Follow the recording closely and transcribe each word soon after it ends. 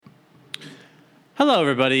Hello,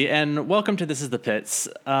 everybody, and welcome to This is the Pits.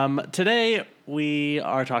 Today, we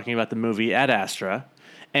are talking about the movie Ad Astra,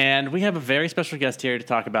 and we have a very special guest here to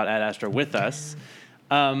talk about Ad Astra with us.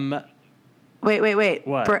 Wait.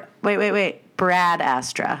 What? Wait. Brad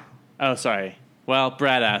Astra. Oh, sorry. Well,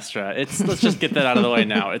 Brad Astra. Let's just get that out of the way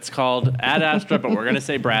now. It's called Ad Astra, but we're going to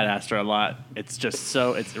say Brad Astra a lot.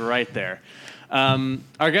 It's right there.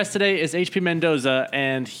 Our guest today is H.P. Mendoza,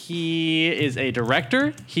 and he is a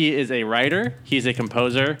director, he is a writer, he's a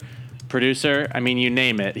composer, producer, I mean, you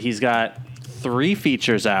name it. He's got 3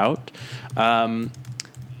 features out.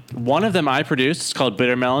 One of them I produced. It's called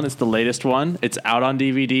Bitter Melon. It's the latest one. It's out on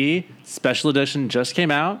DVD. Special edition just came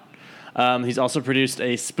out. He's also produced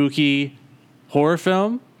a spooky horror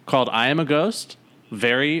film called I Am a Ghost.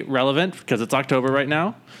 Very relevant because it's October right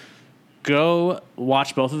now. Go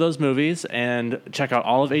watch both of those movies and check out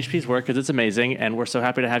all of HP's work because it's amazing, and we're so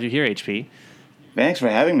happy to have you here, HP. Thanks for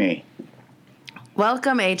having me.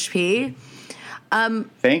 Welcome, HP.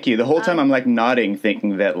 Thank you. The whole time I'm like nodding,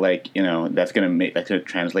 thinking that that's gonna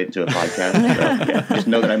translate into a podcast. So, yeah, just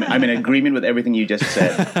know that I'm in agreement with everything you just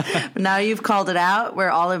said. Now you've called it out.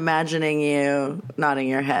 We're all imagining you nodding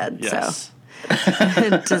your head. Yes. So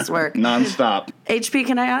it just worked. Nonstop. HP,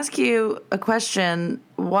 can I ask you a question?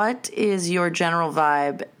 What is your general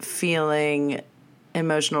vibe, feeling,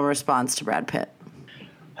 emotional response to Brad Pitt?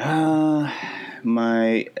 Not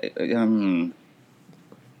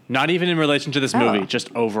even in relation to this movie,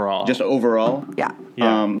 just overall. Just overall? Yeah.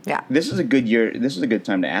 Yeah. This is a good year. This is a good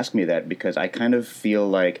time to ask me that because I kind of feel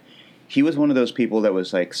like he was one of those people that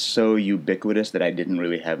was like so ubiquitous that I didn't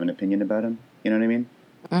really have an opinion about him. You know what I mean?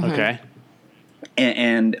 Mm-hmm. Okay.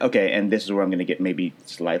 And this is where I'm going to get maybe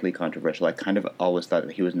slightly controversial. I kind of always thought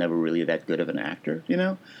that he was never really that good of an actor,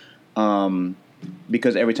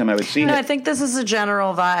 because every time I would see him. I think this is a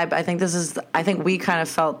general vibe. I think we kind of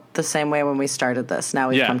felt the same way when we started this. Now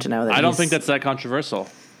we've come to know that I don't think that's that controversial.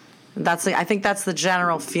 I think that's the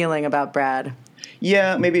general feeling about Brad.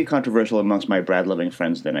 Yeah, maybe controversial amongst my Brad-loving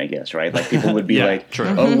friends then, I guess, right? Like, people would be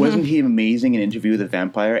true. Oh, wasn't he amazing in Interview with the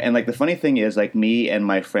Vampire? And, like, the funny thing is, like, me and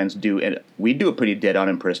my friends we do a pretty dead-on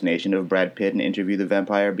impersonation of Brad Pitt in Interview with the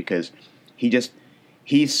Vampire because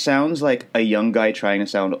he sounds like a young guy trying to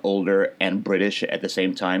sound older and British at the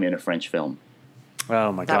same time in a French film.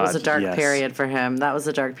 Oh, my God. That was a dark period for him.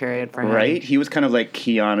 Right? He was kind of like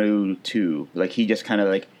Keanu, too. Like, he just kind of,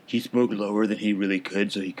 like, he spoke lower than he really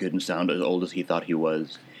could, so he couldn't sound as old as he thought he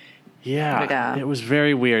was. Yeah, it was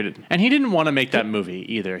very weird. And he didn't want to make that movie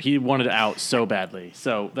either. He wanted out so badly.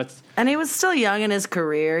 And he was still young in his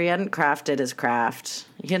career. He hadn't crafted his craft.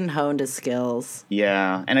 He hadn't honed his skills.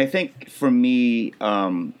 Yeah, and I think for me,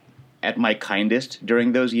 at my kindest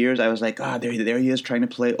during those years, I was like, there he is trying to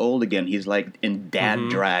play old again. He's like in dad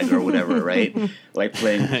drag or whatever, right? Like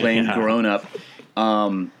playing grown up.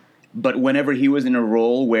 But whenever he was in a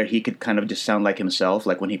role where he could kind of just sound like himself,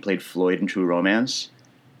 like when he played Floyd in True Romance,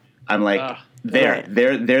 I'm like,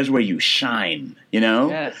 there's where you shine,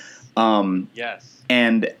 Yes. Yes.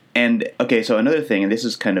 And okay, so another thing, and this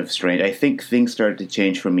is kind of strange, I think things started to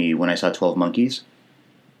change for me when I saw 12 Monkeys.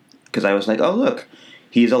 Because I was like, oh, look,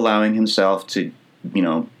 he's allowing himself to,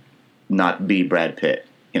 not be Brad Pitt,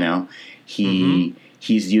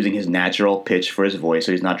 He's using his natural pitch for his voice,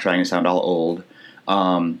 so he's not trying to sound all old.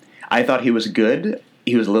 I thought he was good.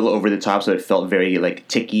 He was a little over the top, so it felt very like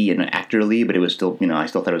ticky and actorly, but it was still, I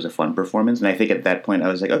still thought it was a fun performance. And I think at that point I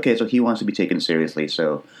was like, okay, so he wants to be taken seriously.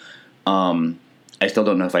 So I still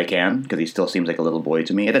don't know if I can because he still seems like a little boy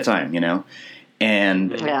to me at the time,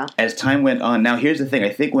 And as time went on, now here's the thing. I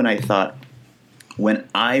think when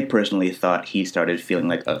I personally thought he started feeling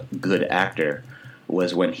like a good actor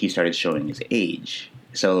was when he started showing his age.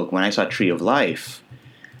 So when I saw Tree of Life,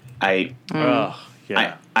 I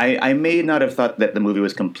may not have thought that the movie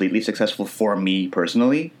was completely successful for me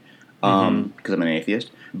personally, because I'm an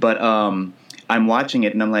atheist. But I'm watching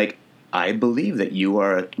it and I'm like, I believe that you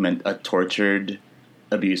are a tortured,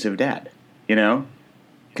 abusive dad.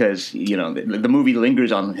 Because the movie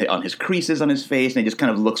lingers on his creases on his face and it just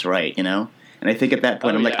kind of looks right. And I think at that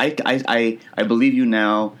point I believe you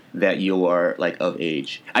now that you are like of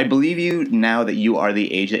age. I believe you now that you are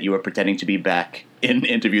the age that you are pretending to be back in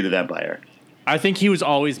Interview with the Vampire. I think he was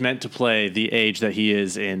always meant to play the age that he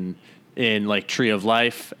is in like Tree of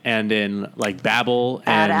Life and in like Babel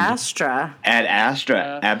and Ad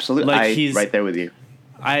Astra, absolutely. I'm right there with you.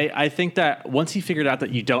 I think that once he figured out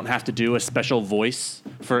that you don't have to do a special voice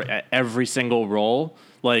for every single role,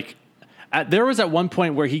 like there was at one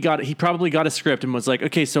point where he probably got a script and was like,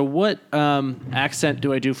 okay, so what accent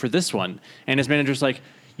do I do for this one? And his manager's like,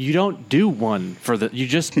 you don't do one for you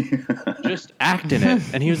just act in it.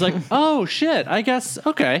 And he was like, oh shit, I guess,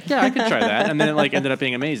 okay, yeah, I could try that. And then it like ended up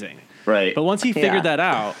being amazing. Right. But once he figured that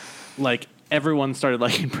out, like everyone started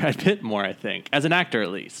liking Brad Pitt more, I think, as an actor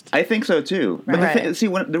at least. I think so too. But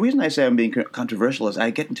the reason I say I'm being controversial is I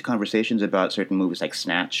get into conversations about certain movies like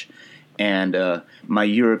Snatch, and my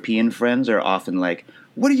European friends are often like,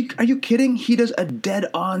 are you kidding? He does a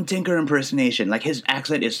dead-on Tinker impersonation. Like, his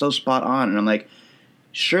accent is so spot on. And I'm like,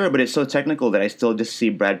 sure, but it's so technical that I still just see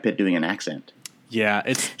Brad Pitt doing an accent. Yeah,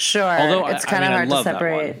 it's... Sure, it's kind of hard to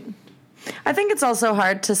separate. I think it's also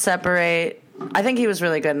hard to separate... I think he was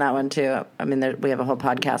really good in that one, too. I mean, we have a whole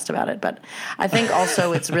podcast about it. But I think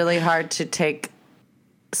also it's really hard to take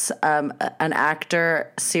an actor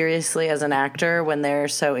seriously as an actor when they're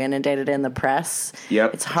so inundated in the press.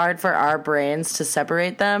 Yep. It's hard for our brains to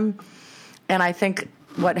separate them. And I think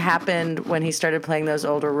what happened when he started playing those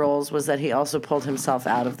older roles was that he also pulled himself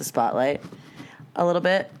out of the spotlight a little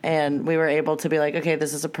bit. And we were able to be like, okay,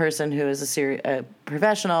 this is a person who is a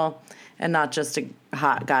professional and not just a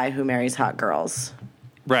hot guy who marries hot girls.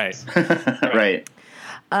 Right. Right.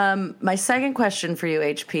 My second question for you,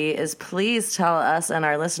 HP, is please tell us and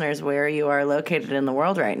our listeners where you are located in the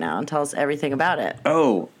world right now and tell us everything about it.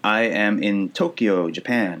 Oh, I am in Tokyo,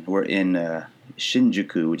 Japan. We're in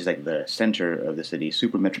Shinjuku, which is like the center of the city,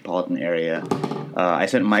 super metropolitan area. I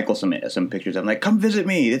sent Michael some pictures. I'm like, come visit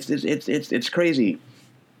me. It's crazy.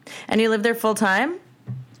 And you live there full time?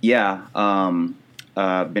 Yeah.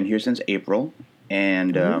 Been here since April,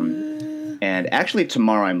 and actually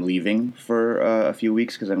tomorrow I'm leaving for a few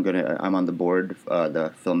weeks because I'm on the board,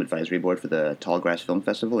 the film advisory board for the Tallgrass Film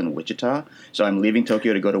Festival in Wichita. So I'm leaving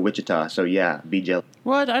Tokyo to go to Wichita. So yeah, be jealous.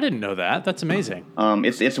 What? I didn't know that. That's amazing.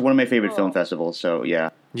 It's one of my favorite film festivals. So yeah.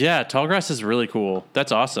 Yeah, Tallgrass is really cool.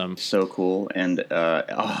 That's awesome. So cool. And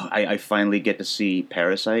I finally get to see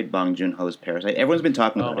Parasite, Bong Joon-ho's Parasite. Everyone's been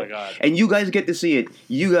talking about it. Oh, my God. And you guys get to see it.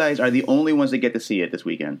 You guys are the only ones that get to see it this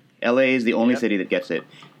weekend. LA is the only city that gets it.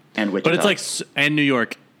 And Wichita. But it's like, and New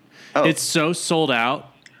York. Oh. It's so sold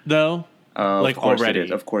out, though. Like, of course already. It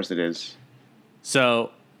is. Of course it is.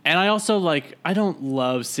 So... And I also, like, I don't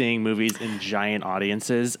love seeing movies in giant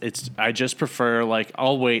audiences. I just prefer, like,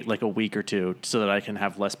 I'll wait, like, a week or two so that I can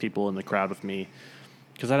have less people in the crowd with me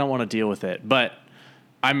because I don't want to deal with it. But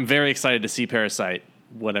I'm very excited to see Parasite,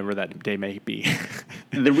 whatever that day may be.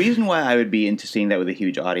 The reason why I would be into seeing that with a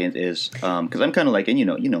huge audience is because I'm kind of like, and you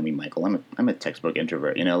know me, Michael. I'm a textbook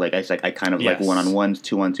introvert. You know, like I kind of like 1-on-1s,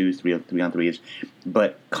 2-on-2s, 3-on-3s.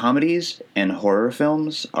 But comedies and horror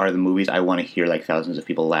films are the movies I want to hear like thousands of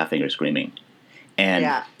people laughing or screaming. And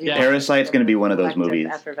Parasite's going to be one of those movies.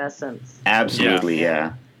 Effervescence. Absolutely,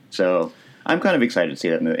 yeah. So I'm kind of excited to see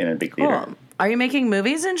that in a big theater. Cool. Are you making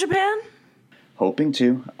movies in Japan? Hoping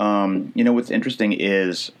to. You know, what's interesting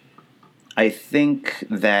is I think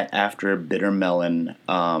that after Bitter Melon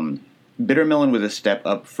was a step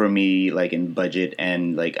up for me, like in budget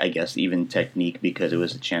and like I guess even technique, because it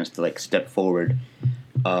was a chance to like step toward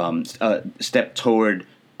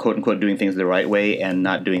quote unquote doing things the right way and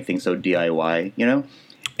not doing things so DIY, you know.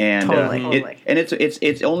 And totally.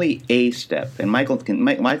 It's only a step, and Michael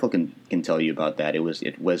can tell you about that. It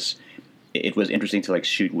was interesting to like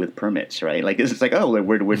shoot with permits, right? Like it's like, oh,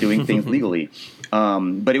 we're doing things legally,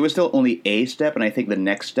 but it was still only a step. And I think the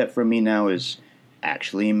next step for me now is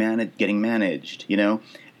actually getting managed. You know,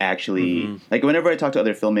 actually, like whenever I talk to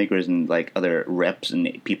other filmmakers and like other reps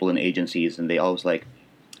and people in agencies, and they're always like,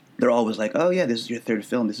 oh yeah, this is your third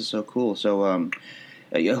film. This is so cool. So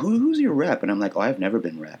who's your rep? And I'm like, oh, I've never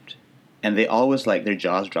been repped. And they always like their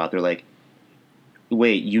jaws drop. They're like,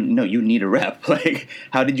 wait, you need a rep. Like,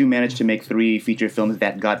 how did you manage to make 3 feature films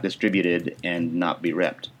that got distributed and not be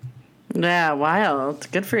repped? Yeah, wild.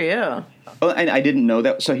 Good for you. Oh, and I didn't know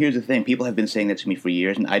that. So here's the thing: people have been saying that to me for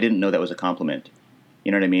years, and I didn't know that was a compliment.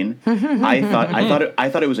 You know what I mean? I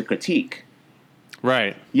thought it was a critique.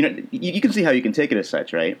 Right. You know, you can see how you can take it as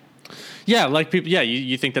such, right? Yeah, like people. Yeah,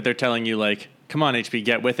 you think that they're telling you like, come on, HP,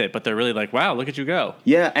 get with it. But they're really like, wow, look at you go.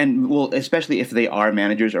 Yeah, and well, especially if they are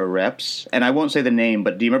managers or reps. And I won't say the name,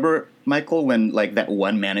 but do you remember, Michael, when like that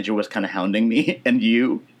one manager was kind of hounding me and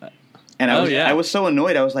you? And I was so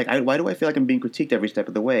annoyed. I was like, why do I feel like I'm being critiqued every step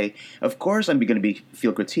of the way? Of course I'm going to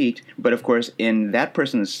feel critiqued. But of course, in that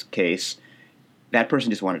person's case, that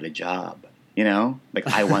person just wanted a job. You know? Like,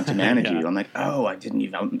 I want to manage you. I'm like, oh,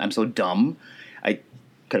 I'm so dumb. I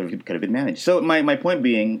could have been managed. So my point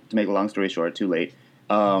being, to make a long story short, too late,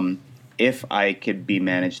 if I could be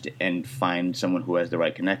managed and find someone who has the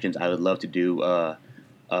right connections, I would love to do a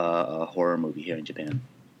horror movie here in Japan.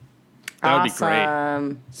 That would be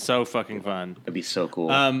great. So fucking fun. That'd be so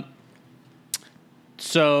cool.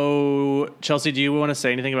 So, Chelsea, do you want to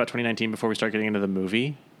say anything about 2019 before we start getting into the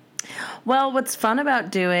movie? Well, what's fun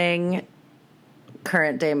about doing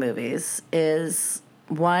current day movies is,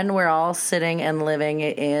 one, we're all sitting and living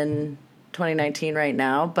in 2019 right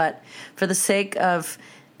now, but for the sake of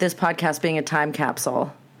this podcast being a time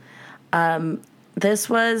capsule,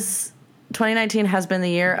 2019 has been the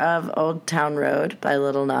year of Old Town Road by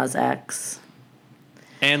Lil Nas X.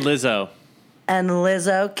 And Lizzo. And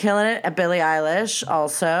Lizzo killing it at Billie Eilish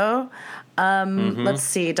also. Let's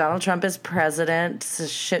see. Donald Trump is president. It's a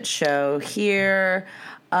shit show here.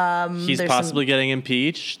 He's possibly getting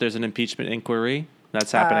impeached. There's an impeachment inquiry.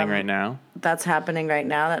 That's happening right now. That's happening right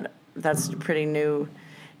now. That's pretty new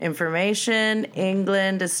information.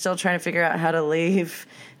 England is still trying to figure out how to leave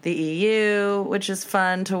the EU, which is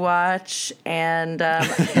fun to watch. And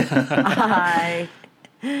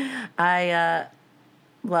I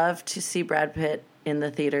love to see Brad Pitt in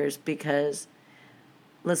the theaters because,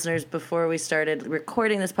 listeners, before we started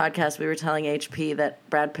recording this podcast, we were telling HP that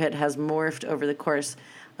Brad Pitt has morphed over the course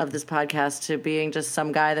of this podcast to being just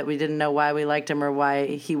some guy that we didn't know why we liked him or why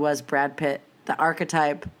he was Brad Pitt, the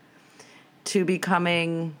archetype, to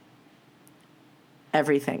becoming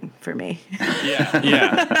everything for me.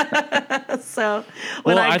 Yeah. So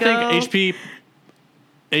I think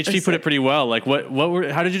HP put it pretty well. Like,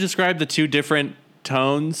 how did you describe the two different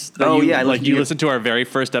tones that you listened to our very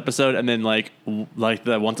first episode and then like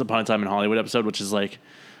the Once Upon a Time in Hollywood episode, which is like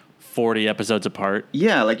 40 episodes apart.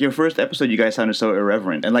 Yeah, like your first episode, you guys sounded so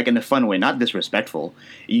irreverent and like in a fun way, not disrespectful.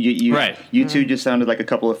 You two just sounded like a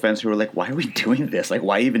couple of friends who were like, "Why are we doing this? Like,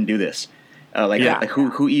 why even do this?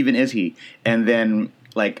 Who even is he?" And then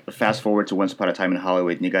like fast forward to Once Upon a Time in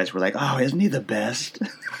Hollywood, and you guys were like, "Oh, isn't he the best?"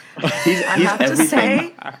 he's I have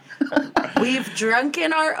everything. to say, we've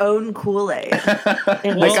drunken our own Kool-Aid. I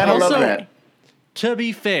kind of love that. To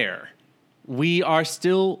be fair, we are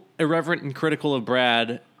still irreverent and critical of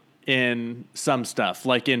Brad in some stuff,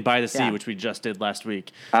 like in By the Sea, which we just did last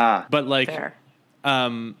week. But like,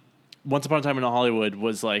 Once Upon a Time in Hollywood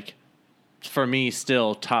was like, for me,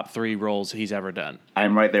 still top 3 roles he's ever done.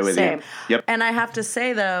 I'm right there with you. Yep. And I have to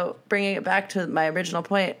say, though, bringing it back to my original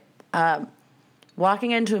point,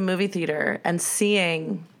 walking into a movie theater and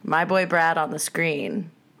seeing my boy Brad on the screen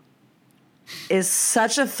is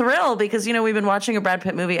such a thrill because, you know, we've been watching a Brad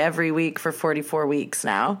Pitt movie every week for 44 weeks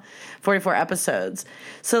now, 44 episodes.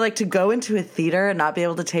 So, like, to go into a theater and not be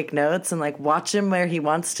able to take notes and, like, watch him where he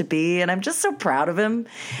wants to be, and I'm just so proud of him.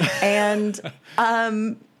 And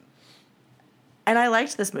I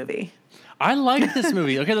liked this movie. I liked this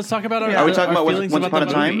movie. Okay, let's talk about our Are we talking about feelings Once Upon a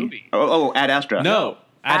Time? Movie. Oh, Ad Astra. No,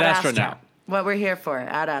 Ad Astra now. What we're here for,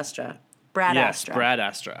 Ad Astra. Brad Astra. Yes, Brad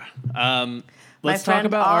Astra. Let's My talk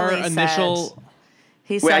about our Ollie initial...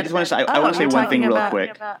 I just want to say, I want to say one thing real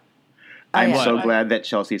quick. I'm so What? glad that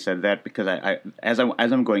Chelsea said that because as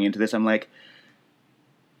I'm going into this, I'm like,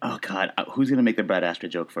 oh God, who's going to make the Brad Astra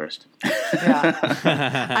joke first?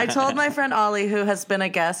 Yeah. I told my friend Ollie, who has been a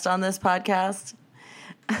guest on this podcast,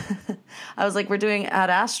 I was like, we're doing Ad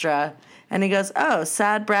Astra. And he goes, "Oh,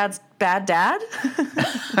 sad Brad's bad dad?"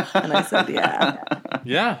 And I said, yeah.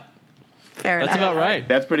 Yeah. Fair enough. That's about right.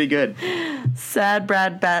 That's pretty good. Sad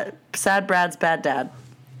Brad's bad dad.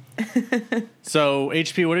 So,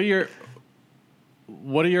 HP,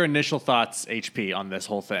 what are your initial thoughts, HP, on this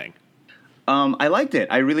whole thing? I liked it.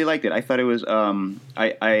 I really liked it. I thought it was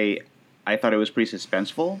I thought it was pretty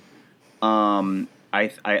suspenseful.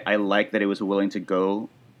 I like that it was willing to go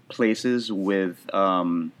places with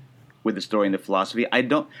the story and the philosophy. I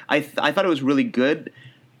thought it was really good.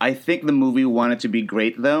 I think the movie wanted to be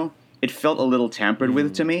great though. It felt a little tampered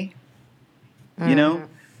with to me. You know?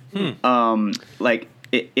 Like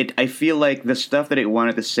I feel like the stuff that it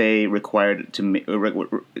wanted to say required to me.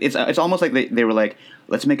 It's almost like they were like,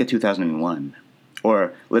 let's make a 2001,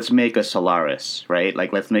 or let's make a Solaris, right?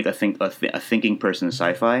 Like let's make a thinking person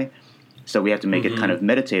sci-fi. So we have to make it kind of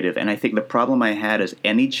meditative. And I think the problem I had is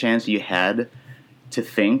any chance you had to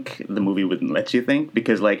think, the movie wouldn't let you think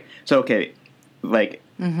because tell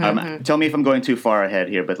me if I'm going too far ahead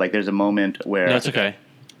here, but like there's a moment where No, it's okay.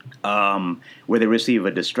 Where they receive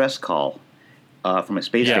a distress call from a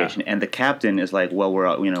space station, and the captain is like, "Well,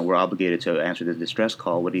 we're obligated to answer the distress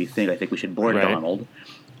call. What do you think? I think we should board Donald."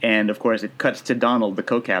 And of course, it cuts to Donald, the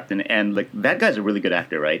co-captain, and like that guy's a really good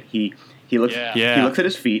actor, right? He looks he looks at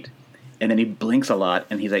his feet, and then he blinks a lot,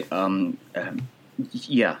 and he's like,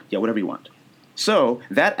 yeah, whatever you want." So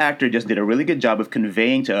that actor just did a really good job of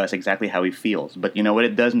conveying to us exactly how he feels. But you know what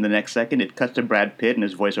it does in the next second? It cuts to Brad Pitt, and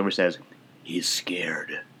his voiceover says, "He's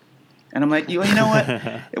scared." And I'm like, you know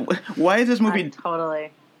what? Why is this movie...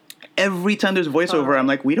 Totally. every time there's voiceover, I'm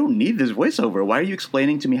like, we don't need this voiceover. Why are you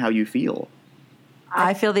explaining to me how you feel?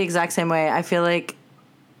 I feel the exact same way. I feel like,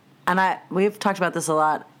 and we've talked about this a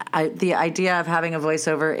lot. The idea of having a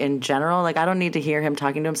voiceover in general, like I don't need to hear him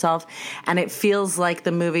talking to himself. And it feels like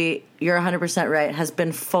the movie, you're 100% right, has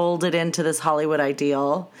been folded into this Hollywood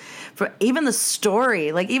ideal. For even the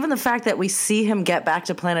story, like even the fact that we see him get back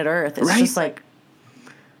to planet Earth, it's just like,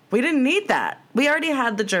 we didn't need that. We already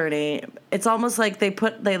had the journey. It's almost like they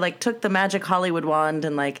took the magic Hollywood wand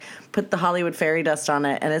and like put the Hollywood fairy dust on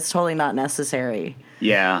it, and it's totally not necessary.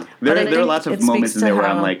 Yeah. There are lots of moments in there where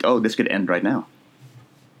I'm like, oh, this could end right now.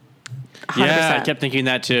 100%. Yeah, I kept thinking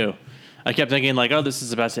that too. I kept thinking like, oh, this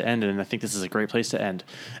is about to end, and I think this is a great place to end.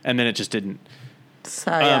 And then it just didn't.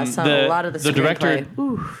 So a lot of the director,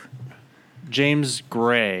 Ooh. James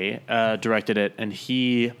Gray, directed it, and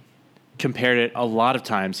he compared it a lot of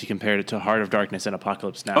times. He compared it to Heart of Darkness and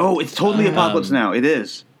Apocalypse Now. Oh, it's totally Apocalypse Now. It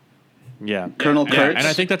is. Yeah. Colonel Kurtz. And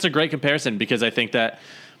I think that's a great comparison because I think that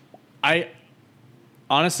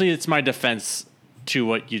honestly, it's my defense to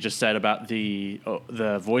what you just said about the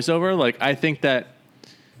voiceover. Like, I think that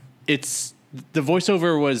the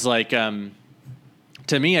voiceover was like,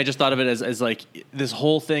 to me, I just thought of it as like this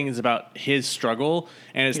whole thing is about his struggle,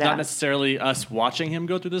 and it's not necessarily us watching him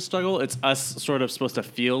go through this struggle. It's us sort of supposed to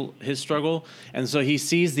feel his struggle, and so he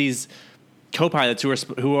sees these co-pilots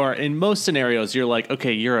who are in most scenarios, you're like,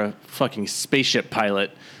 okay, you're a fucking spaceship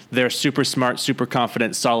pilot. They're super smart, super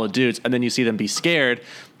confident, solid dudes, and then you see them be scared,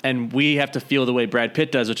 and we have to feel the way Brad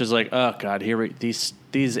Pitt does, which is like, oh god,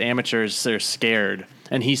 these amateurs, they're scared.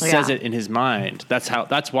 And he says it in his mind. That's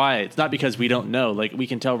why. It's not because we don't know. Like, we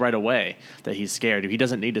can tell right away that he's scared. He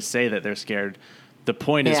doesn't need to say that they're scared. The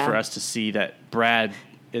point is for us to see that Brad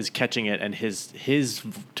is catching it, and his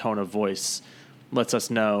tone of voice lets us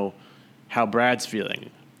know how Brad's feeling.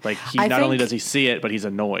 Like, not only does he see it, but he's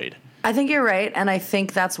annoyed. I think you're right, and I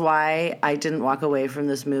think that's why I didn't walk away from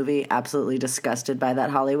this movie absolutely disgusted by that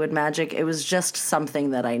Hollywood magic. It was just something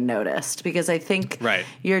that I noticed, because I think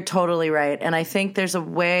you're totally right, and I think there's a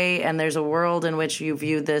way and there's a world in which you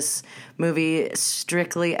view this movie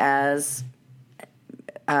strictly as,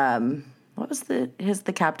 what was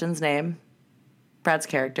the captain's name? Brad's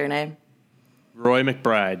character name? Roy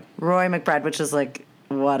McBride. Roy McBride, which is like,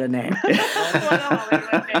 what a name. What a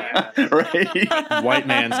Hollywood name. Right? White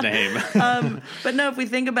man's name. But no, if we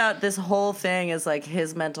think about this whole thing as like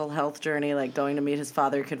his mental health journey, like going to meet his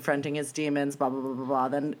father, confronting his demons, blah, blah, blah, blah, blah,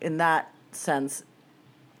 then in that sense,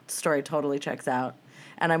 story totally checks out.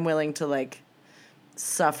 And I'm willing to like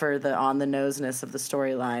suffer the on-the-noseness of the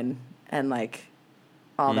storyline and like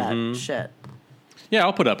all that shit. Yeah,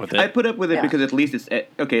 I'll put up with it. I put up with it because at least it's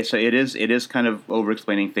okay. So it is kind of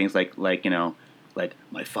over-explaining things like you know, like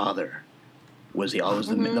my father, was he always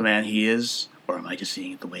the man he is, or am I just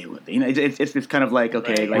seeing it the way it would be? You know, it's kind of like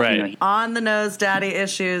okay, like you know, on the nose, daddy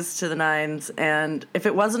issues to the nines. And if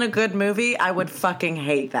it wasn't a good movie, I would fucking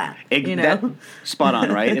hate that. You know, spot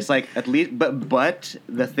on, right? It's like at least, but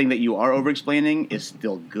the thing that you are over-explaining is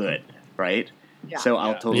still good, right? Yeah. So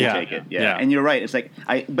I'll totally take it. Yeah, and you're right. It's like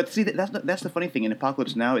but see, that's the funny thing. In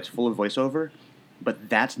Apocalypse Now, it's full of voiceover, but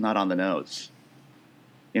that's not on the nose.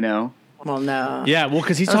 You know. Well, no. Yeah, well,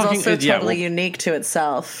 because he's talking. Also totally unique to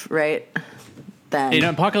itself, right? Then in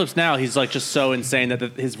Apocalypse Now, he's like just so insane that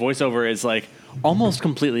his voiceover is like almost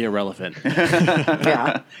completely irrelevant.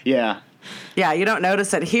 Yeah. Yeah. Yeah, you don't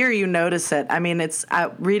notice it. Here, you notice it. I mean, it's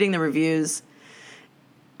reading the reviews.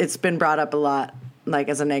 It's been brought up a lot, like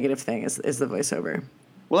as a negative thing, is the voiceover.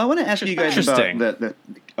 Well, I want to ask you guys about the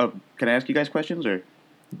can I ask you guys questions or?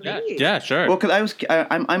 Yeah, sure. Well, because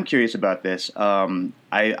I'm curious about this.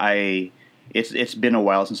 It's been a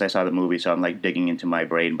while since I saw the movie, so I'm like digging into my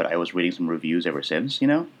brain. But I was reading some reviews ever since, you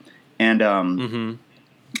know, and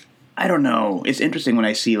I don't know. It's interesting when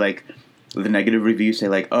I see like the negative reviews say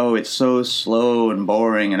like, "Oh, it's so slow and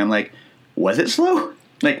boring," and I'm like, "Was it slow?"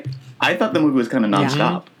 Like I thought the movie was kind of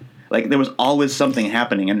nonstop. Like there was always something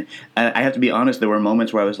happening, and I have to be honest. There were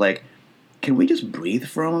moments where I was like, can we just breathe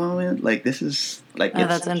for a moment? Like, this is, like,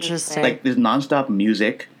 that's interesting. Like, there's nonstop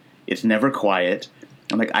music. It's never quiet.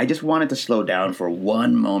 I'm like, I just wanted to slow down for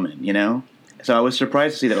one moment, you know? So I was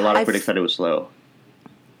surprised to see that a lot of critics thought it was slow.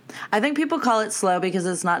 I think people call it slow because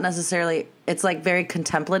it's not necessarily, it's like very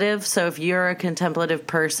contemplative. So if you're a contemplative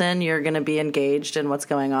person, you're going to be engaged in what's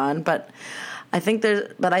going on. But I think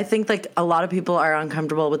like a lot of people are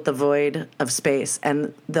uncomfortable with the void of space,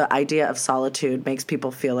 and the idea of solitude makes people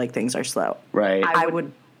feel like things are slow. Right.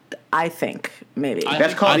 I think maybe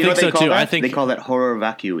that's called. I think so too. I think they call that horror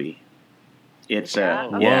vacui. It's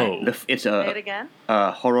Whoa. It's Say it again.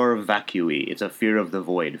 horror vacui. It's a fear of the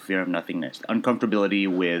void, fear of nothingness, uncomfortability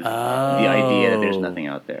with the idea that there's nothing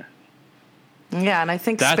out there. Yeah, and I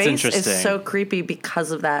think That's space interesting. is so creepy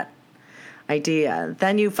because of that idea.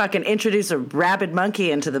 Then you fucking introduce a rabid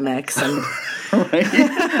monkey into the mix, and Right?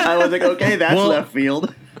 I was like, okay, that's Well, left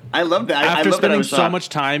field. I love that. I After love that I spending was so shocked. much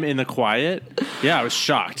time in the quiet, yeah, I was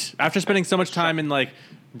shocked. After spending so much time in like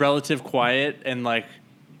relative quiet and like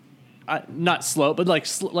not slow, but like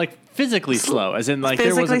physically slow, as in like there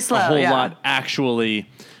Physically wasn't slow, a whole yeah. lot actually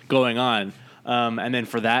going on. And then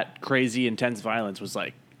for that crazy intense violence was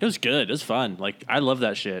like it was good. It was fun. Like I love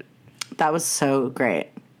that shit. that was so great.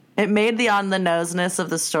 It made the on-the-noseness of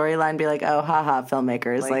the storyline be like, oh, haha,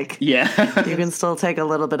 filmmakers. Like, Yeah. you can still take a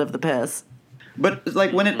little bit of the piss. But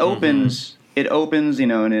like when it opens, and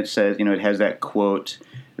it says, it has that quote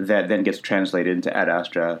that then gets translated into Ad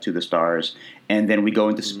Astra to the stars, and then we go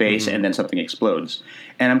into space, and then something explodes.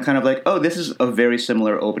 And I'm kind of like, oh, this is a very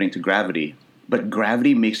similar opening to Gravity, but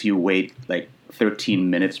Gravity makes you wait like 13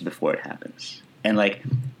 minutes before it happens. And like,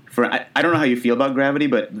 I don't know how you feel about Gravity,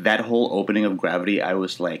 but that whole opening of Gravity, I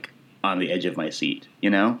was like on the edge of my seat,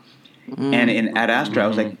 And in Ad Astra, I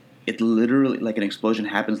was like, it literally, like an explosion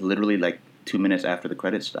happens literally like 2 minutes after the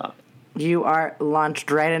credits stop. You are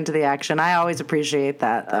launched right into the action. I always appreciate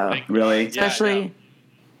that, though. Really? Especially,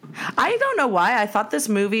 I don't know why. I thought this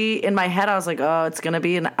movie, in my head, I was like, oh, it's going to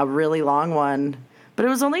be a really long one. But it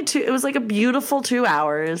was only it was like a beautiful 2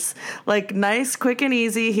 hours. Like, nice, quick, and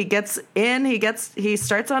easy. He gets in, he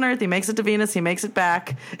starts on Earth, he makes it to Venus, he makes it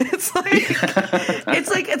back. It's like,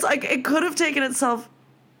 it could have taken itself.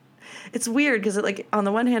 It's weird because on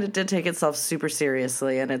the one hand, it did take itself super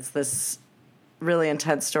seriously, and it's this really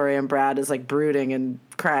intense story, and Brad is like brooding and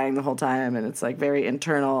crying the whole time, and it's like very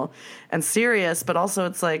internal and serious, but also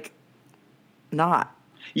it's like not.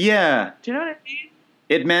 Yeah. Do you know what I mean?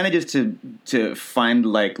 It manages to find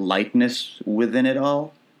like lightness within it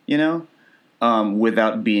all,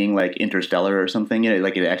 without being like Interstellar or something.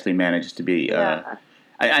 Like it actually manages to be. Yeah.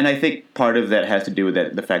 And I think part of that has to do with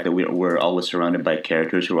the fact that we're always surrounded by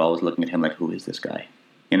characters who are always looking at him like, who is this guy?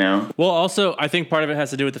 Well, also, I think part of it has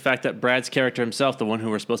to do with the fact that Brad's character himself, the one who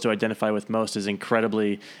we're supposed to identify with most, is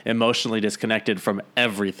incredibly emotionally disconnected from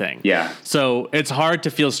everything. Yeah. So it's hard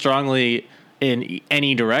to feel strongly in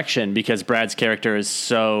any direction because Brad's character is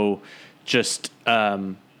so just,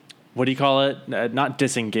 what do you call it? Not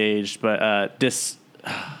disengaged, but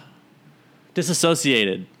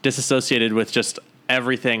disassociated with just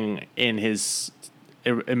everything in his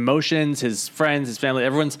emotions, his friends, his family.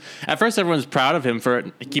 At first everyone's proud of him for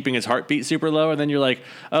keeping his heartbeat super low, and then you're like,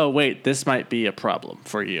 oh wait, this might be a problem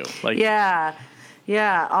for you. Like, Yeah.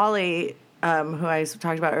 Ollie, who I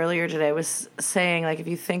talked about earlier today, was saying, like, if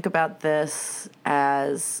you think about this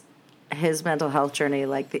as his mental health journey,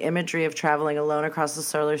 like the imagery of traveling alone across the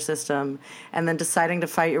solar system and then deciding to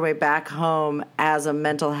fight your way back home as a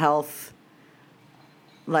mental health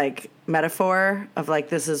like metaphor of like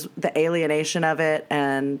this is the alienation of it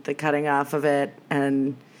and the cutting off of it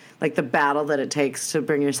and like the battle that it takes to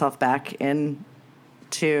bring yourself back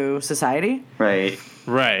into society. Right.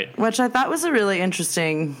 Which I thought was a really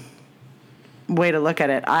interesting way to look at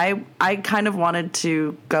it. I kind of wanted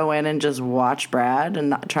to go in and just watch Brad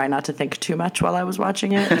and try not to think too much while I was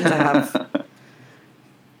watching it because I have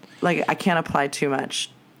like I can't apply too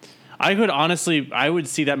much. I would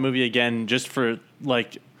see that movie again just for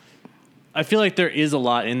like, I feel like there is a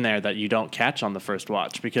lot in there that you don't catch on the first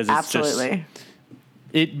watch because it's Absolutely.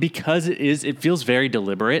 it feels very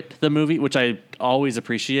deliberate, the movie, which I always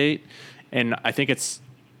appreciate. And I think it's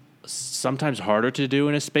sometimes harder to do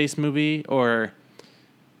in a space movie, or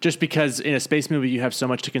just because in a space movie you have so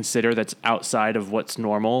much to consider that's outside of what's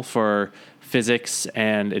normal for physics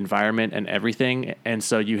and environment and everything. And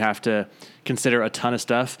so you have to consider a ton of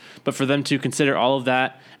stuff. But for them to consider all of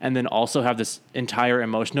that and then also have this entire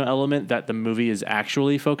emotional element that the movie is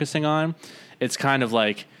actually focusing on, it's kind of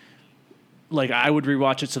like I would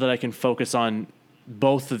rewatch it so that I can focus on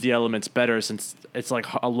both of the elements better, since it's like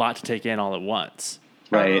a lot to take in all at once.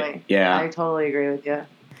 Right. Totally. Yeah. I totally agree with you.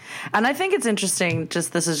 And I think it's interesting,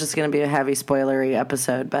 this is just going to be a heavy spoilery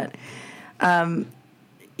episode, but,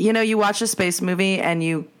 you watch a space movie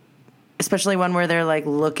and especially one where they're like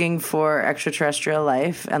looking for extraterrestrial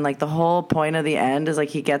life, and like the whole point of the end is like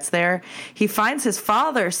he gets there, he finds his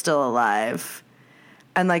father still alive.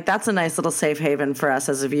 And like that's a nice little safe haven for us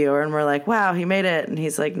as a viewer, and we're like, wow, he made it, and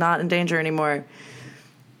he's like not in danger anymore.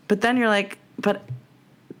 But then you're like, but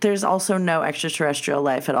there's also no extraterrestrial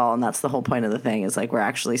life at all, and that's the whole point of the thing, is like we're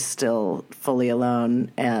actually still fully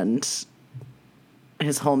alone, and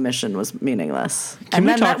his whole mission was meaningless. Can and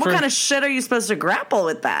we then talk what for- kind of shit are you supposed to grapple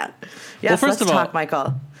with that? Yes, first let's of all- talk,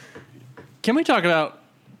 Michael. Can we talk about?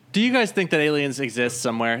 Do you guys think that aliens exist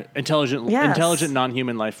somewhere? Intelligent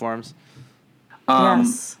non-human life forms.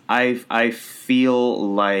 Yes. I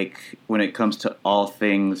feel like when it comes to all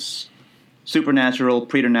things supernatural,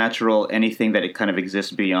 preternatural, anything that it kind of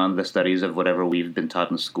exists beyond the studies of whatever we've been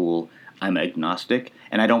taught in school, I'm agnostic,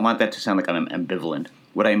 and I don't want that to sound like I'm ambivalent.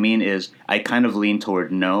 What I mean is, I kind of lean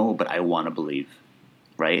toward no, but I want to believe,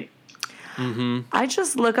 right? I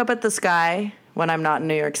just look up at the sky when I'm not in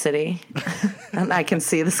New York City, and I can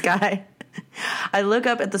see the sky. I look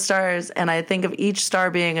up at the stars, and I think of each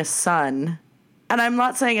star being a sun. And I'm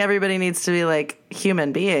not saying everybody needs to be like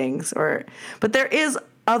human beings, but there is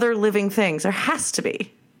other living things. There has to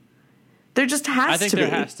be. There just has to be. I think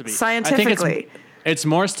there has to be. Scientifically. I think it's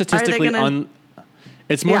more statistically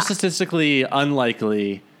statistically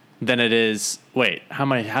unlikely than it is. Wait, how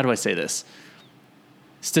do I say this?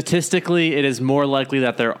 Statistically, it is more likely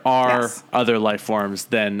that there are other life forms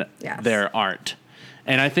than there aren't.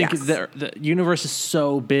 And I think the universe is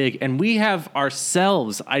so big, and we have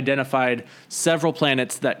ourselves identified several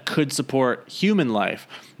planets that could support human life,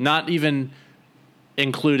 not even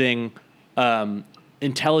including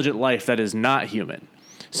intelligent life that is not human.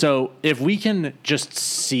 So if we can just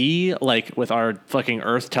see, like with our fucking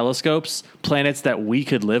Earth telescopes, planets that we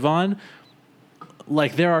could live on,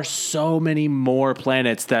 like there are so many more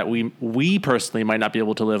planets that we personally might not be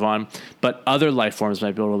able to live on, but other life forms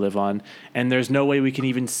might be able to live on, and there's no way we can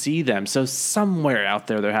even see them. So somewhere out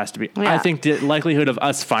there has to be. Yeah. I think the likelihood of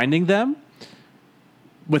us finding them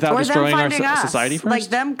without destroying our society first, like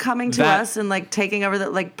them coming to us and like taking over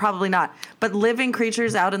like probably not, but living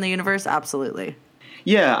creatures out in the universe, absolutely.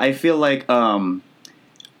 Yeah, I feel like I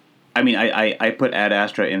put Ad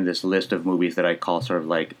Astra in this list of movies that I call sort of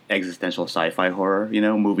like existential sci-fi horror,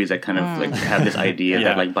 movies that kind of like have this idea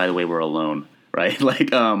that like, by the way, we're alone, right?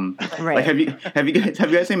 Like, like have you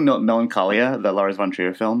guys seen Melancholia, the Lars von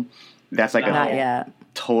Trier film? That's like not yet.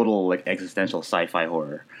 Total like existential sci-fi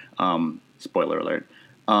horror. Spoiler alert.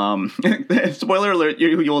 Spoiler alert.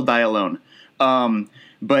 You will die alone.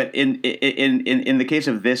 But in the case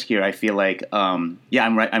of this here, I feel like I'm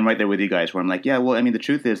right there with you guys. Where I'm like, the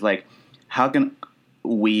truth is like, how can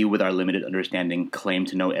we, with our limited understanding, claim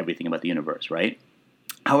to know everything about the universe, right?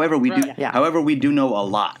 However, we do. Yeah. However, we do know a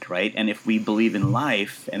lot, right? And if we believe in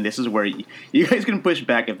life, and this is where you guys can push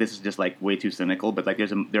back if this is just like way too cynical. But like,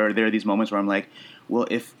 there are these moments where I'm like, well,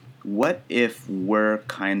 what if we're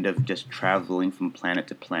kind of just traveling from planet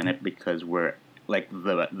to planet because we're like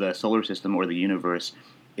the solar system or the universe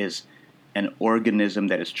is an organism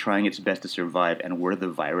that is trying its best to survive, and we're the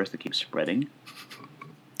virus that keeps spreading.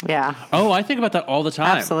 Yeah. Oh, I think about that all the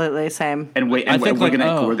time. Absolutely, same. And we're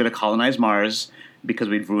gonna colonize Mars because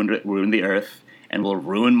we've ruined the Earth, and we'll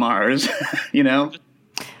ruin Mars.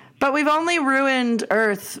 But we've only ruined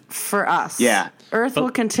Earth for us. Yeah. Earth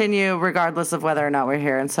will continue regardless of whether or not we're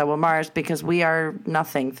here, and so will Mars because we are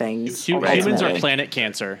nothing things. Humans are planet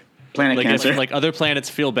cancer. Cancer. If, other planets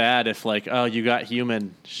feel bad if like, oh, you got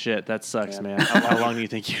human shit. That sucks, man. How long do you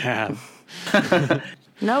think you have?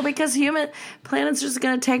 No, because planet's just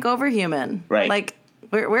gonna take over human. Right. Like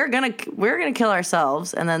we're gonna kill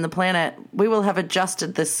ourselves, and then the planet, we will have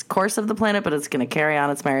adjusted this course of the planet, but it's gonna carry on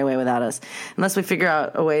its merry way without us, unless we figure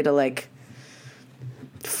out a way to like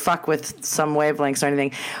fuck with some wavelengths or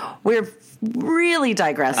anything. We're really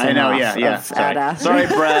digressing. I know, Sorry,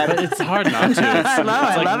 Brad. But it's hard not to. I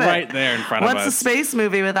love it. Right there in front of us. What's a space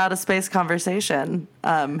movie without a space conversation?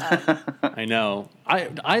 I know.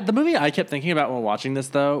 The movie I kept thinking about when watching this,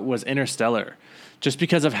 though, was Interstellar. Just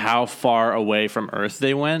because of how far away from Earth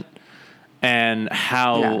they went and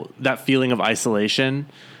how that feeling of isolation.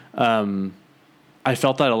 I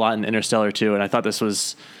felt that a lot in Interstellar, too, and I thought this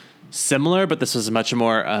was similar, but this was much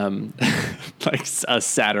more like a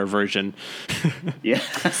sadder version. Yeah.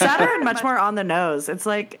 Sadder and much more on the nose. It's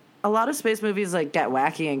like a lot of space movies like get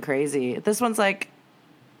wacky and crazy. This one's like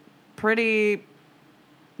pretty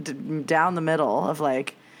down the middle of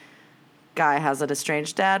like, guy has an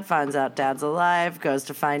estranged dad, finds out dad's alive, goes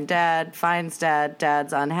to find dad, finds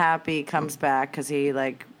dad's unhappy, comes back because he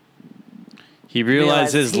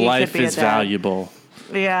realizes life is valuable.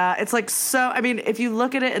 Yeah, it's like so. I mean, if you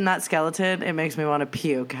look at it in that skeleton, it makes me want to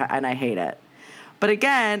puke, and I hate it. But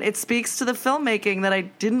again, it speaks to the filmmaking that I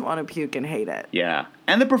didn't want to puke and hate it. Yeah,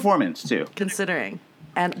 and the performance too. Considering,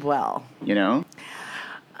 and well,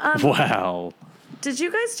 wow. Did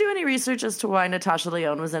you guys do any research as to why Natasha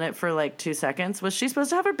Lyonne was in it for like 2 seconds? Was she supposed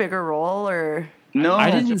to have a bigger role, or? No,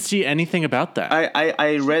 I didn't see anything about that.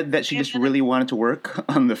 I read that she just really wanted to work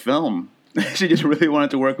on the film. She just really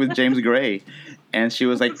wanted to work with James Gray, and she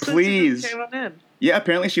was like, So she "Please." just came on in. Yeah,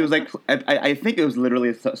 apparently she was like, I think it was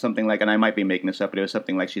literally something like, and I might be making this up, but it was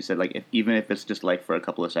something like she said, like, even if it's just like for a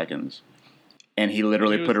couple of seconds, and he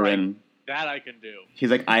literally He was put her like, in. That I can do.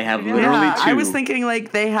 He's like, I have Yeah. literally two. I was thinking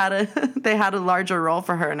like they had a larger role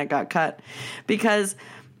for her and it got cut because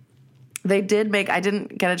they did make. I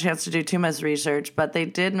didn't get a chance to do too much research, but they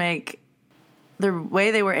did make the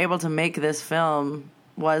way they were able to make this film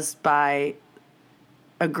was by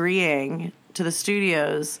agreeing to the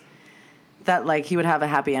studios that like he would have a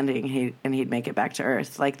happy ending and he'd make it back to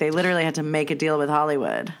Earth. Like they literally had to make a deal with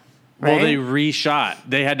Hollywood. Right? Well, they reshot.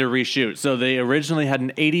 They had to reshoot. So they originally had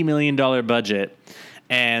an $80 million budget,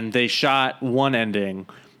 and they shot one ending,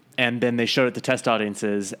 and then they showed it to test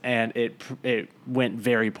audiences, and it went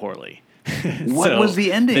very poorly. What was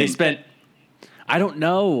the ending? They spent, I don't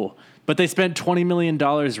know, but they spent $20 million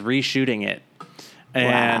reshooting it.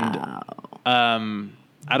 And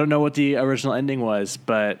I don't know what the original ending was,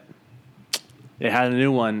 but it had a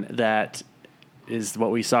new one that is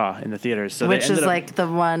what we saw in the theaters. So which is like the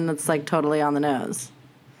one that's like totally on the nose.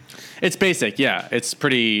 It's basic, yeah. It's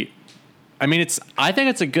pretty. I mean, I think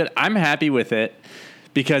it's a good. I'm happy with it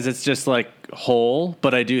because it's just like whole.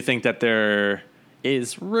 But I do think that there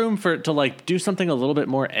is room for it to like do something a little bit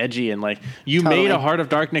more edgy and like you Totally. made a Heart of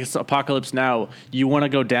Darkness Apocalypse Now. You want to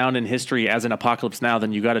go down in history as an Apocalypse Now,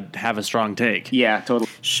 then you got to have a strong take. Yeah, totally.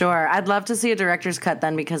 Sure. I'd love to see a director's cut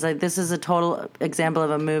then because this is a total example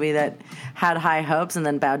of a movie that had high hopes and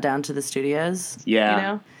then bowed down to the studios. Yeah. You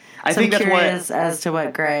know? I So think I'm that's why curious as to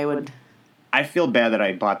what Gray would. I feel bad that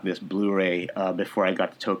I bought this Blu-ray before I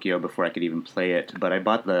got to Tokyo, before I could even play it. But I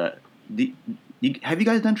bought have you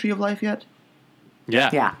guys done Tree of Life yet? Yeah.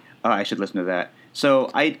 Yeah. I should listen to that.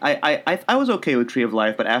 So I was okay with Tree of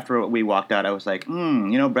Life, but after we walked out, I was like,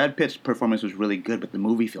 Brad Pitt's performance was really good, but the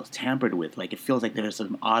movie feels tampered with. Like, it feels like there's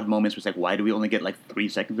some odd moments where it's like, why do we only get like 3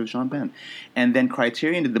 seconds of Sean Penn? And then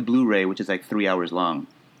Criterion did the Blu-ray, which is like 3 hours long.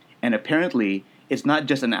 And apparently, it's not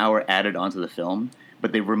just an hour added onto the film,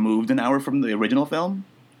 but they removed an hour from the original film.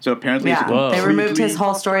 So apparently, it's Yeah. They removed his completely-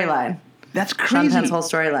 whole storyline. That's Sean crazy. Penn's whole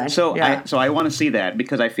storyline. So yeah. I want to see that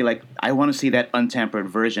because I feel like I want to see that untampered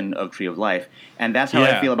version of Tree of Life, and that's how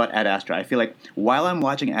Yeah. I feel about Ad Astra. I feel like while I'm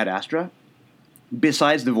watching Ad Astra,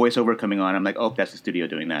 besides the voiceover coming on, I'm like, oh, that's the studio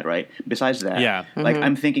doing that, right? Besides that, Yeah. like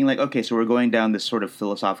I'm thinking like, okay, so we're going down this sort of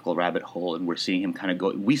philosophical rabbit hole, and we're seeing him kind of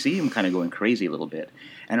go. We see him kind of going crazy a little bit,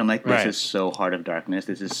 and I'm like, this Right. is so Heart of Darkness.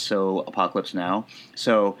 This is so Apocalypse Now.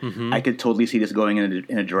 So Mm-hmm. I could totally see this going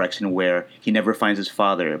in a direction where he never finds his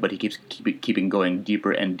father, but he keeps keeping going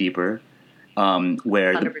deeper and deeper.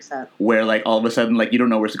 Where 100%. where like all of a sudden like you don't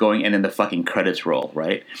know where it's going, and then the fucking credits roll,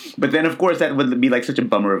 right? But then of course that would be like such a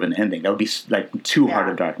bummer of an ending. That would be like too Heart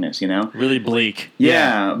Yeah. of Darkness, you know? Really bleak.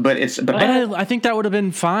 Yeah, but But I think that would have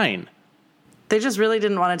been fine. They just really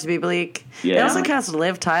didn't want it to be bleak. They Yeah. also cast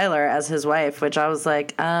Liv Tyler as his wife, which I was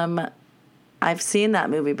like, I've seen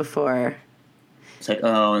that movie before. it's like,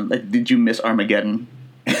 oh, like, did you miss Armageddon?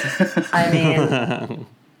 I mean,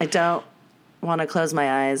 I don't want to close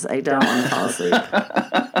my eyes. I don't want to fall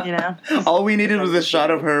asleep. You know? All we needed was a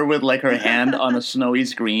shot of her with like her hand on a snowy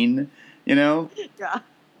screen, you know? Yeah.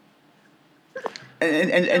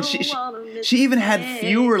 And she even had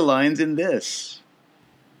fewer lines in this.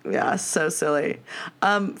 Yeah, so silly.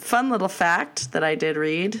 Fun little fact that I did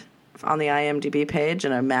read on the IMDb page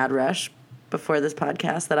in a mad rush before this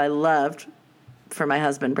podcast that I loved for my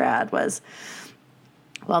husband Brad was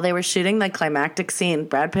while they were shooting the climactic scene,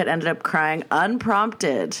 Brad Pitt ended up crying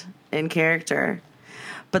unprompted in character.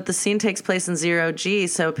 But the scene takes place in 0G,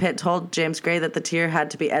 so Pitt told James Gray that the tear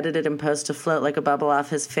had to be edited in post to float like a bubble off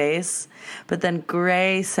his face. But then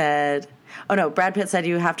Gray said... Oh, no, Brad Pitt said,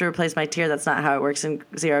 you have to replace my tear. That's not how it works in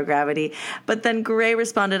Zero Gravity. But then Gray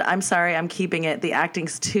responded, I'm sorry, I'm keeping it. The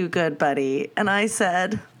acting's too good, buddy. And I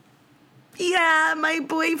said, yeah, my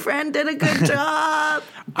boyfriend did a good job.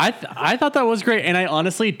 I thought that was great, and I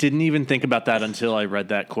honestly didn't even think about that until I read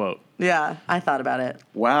that quote. Yeah, I thought about it.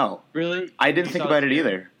 Wow. Really? I didn't think about it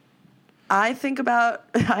either. I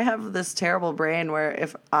have this terrible brain where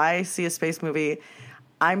if I see a space movie,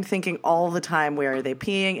 I'm thinking all the time, where are they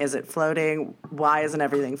peeing? Is it floating? Why isn't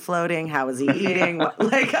everything floating? How is he eating?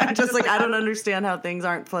 Like, I'm just like, I don't understand how things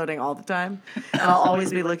aren't floating all the time. And I'll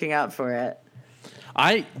always be looking out for it.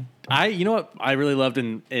 You know what I really loved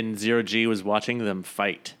in Zero G was watching them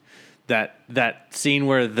fight. That scene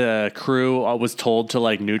where the crew was told to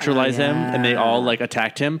like neutralize him and they all like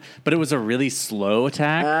attacked him, but it was a really slow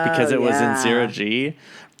attack because it was in Zero G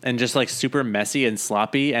and just like super messy and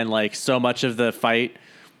sloppy, and like so much of the fight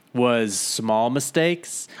was small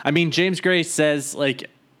mistakes. I mean, James Gray says like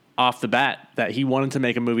off the bat that he wanted to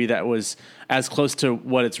make a movie that was as close to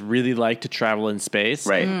what it's really like to travel in space.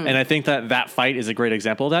 Right. And I think that fight is a great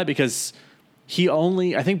example of that because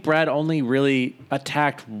I think Brad only really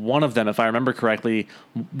attacked one of them, if I remember correctly.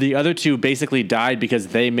 The other two basically died because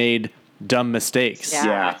they made dumb mistakes. Yeah,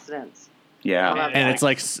 Yeah. accidents. Yeah. And it's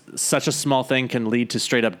like such a small thing can lead to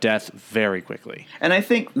straight up death very quickly. And I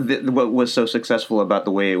think what was so successful about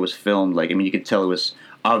the way it was filmed, like, I mean, you could tell it was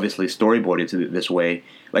obviously storyboarded to this way.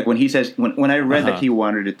 Like when he says, when I read that he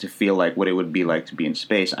wanted it to feel like what it would be like to be in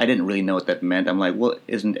space, I didn't really know what that meant. I'm like, well,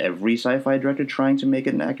 isn't every sci-fi director trying to make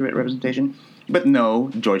it an accurate representation? But no,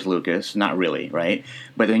 George Lucas, not really, right?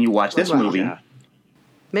 But then you watch this movie.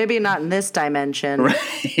 Maybe not in this dimension.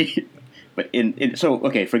 Right. But so,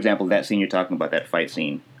 okay, for example, that scene you're talking about, that fight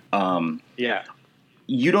scene. Yeah.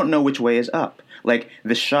 You don't know which way is up. Like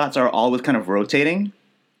the shots are always kind of rotating,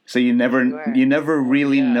 so you never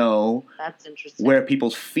really know That's interesting. where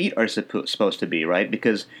people's feet are supposed to be, right?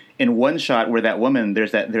 Because in one shot where that woman,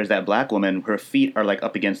 there's that black woman, her feet are like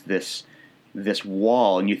up against this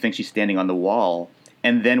wall, and you think she's standing on the wall,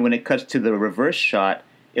 and then when it cuts to the reverse shot,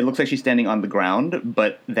 it looks like she's standing on the ground,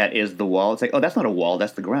 but that is the wall. It's like, oh, that's not a wall,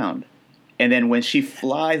 that's the ground. And then when she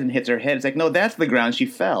flies and hits her head, it's like, no, that's the ground. She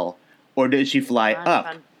fell, or did she fly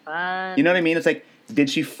up? Fun. You know what I mean? It's like, did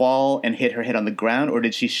she fall and hit her head on the ground, or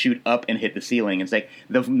did she shoot up and hit the ceiling? It's like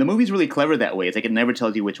the movie's really clever that way. It's like it never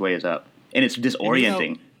tells you which way is up, and it's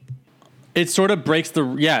disorienting. It sort of breaks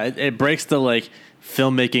it breaks the like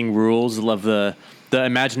filmmaking rules of the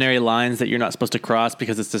imaginary lines that you're not supposed to cross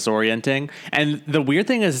because it's disorienting. And the weird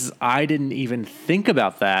thing is I didn't even think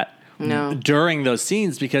about that during those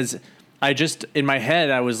scenes because I just, in my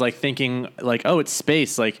head, I was like thinking like, oh, it's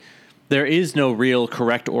space. Like there is no real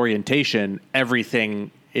correct orientation.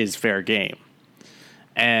 Everything is fair game.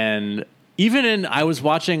 And I was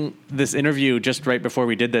watching this interview just right before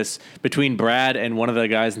we did this between Brad and one of the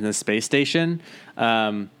guys in the space station,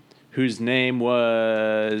 whose name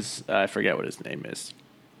was, I forget what his name is,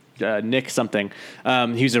 Nick something.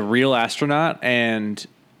 He was a real astronaut, and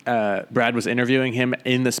Brad was interviewing him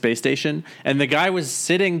in the space station, and the guy was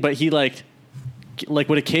sitting, but he like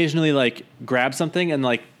would occasionally like grab something and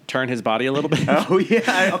like turn his body a little bit. Oh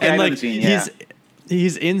yeah, okay. And I know like the scene, yeah.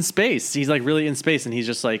 he's in space. He's like really in space, and he's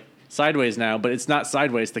just like sideways now, but it's not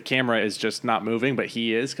sideways. The camera is just not moving, but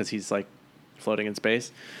he is because he's like floating in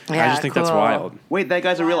space. Yeah, I just think that's cool. wild. Wait, that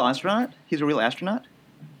guy's a real astronaut? He's a real astronaut?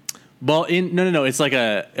 Well, no. It's like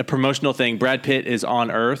a promotional thing. Brad Pitt is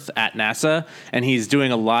on Earth at NASA, and he's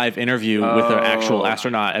doing a live interview with an actual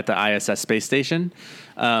astronaut at the ISS space station.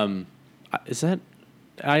 Is that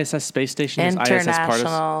ISS space station? Is ISS part of?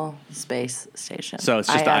 International Space Station. So it's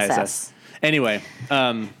just ISS. Anyway,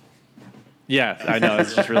 yeah, I know. I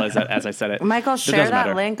just realized that as I said it. Michael, It share doesn't that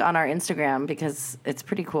matter. link on our Instagram because it's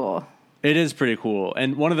pretty cool. It is pretty cool.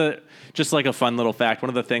 And one of the, just like a fun little fact, one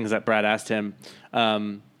of the things that Brad asked him,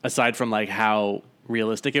 aside from like how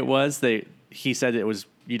realistic it was, he said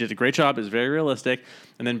you did a great job. It was very realistic.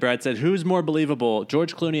 And then Brad said, who's more believable,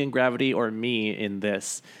 George Clooney in Gravity or me in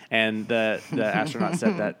this? And the astronaut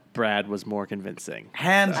said that Brad was more convincing.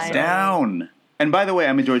 Hands down. And by the way,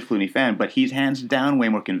 I'm a George Clooney fan, but he's hands down way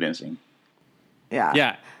more convincing. Yeah.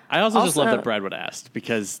 Yeah. I also just love that Brad would ask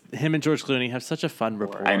because him and George Clooney have such a fun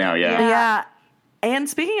rapport. I know, yeah. Yeah. And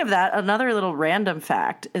speaking of that, another little random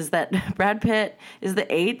fact is that Brad Pitt is the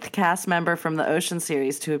 8th cast member from the Ocean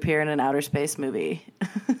series to appear in an outer space movie.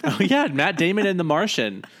 Oh, yeah. Matt Damon in The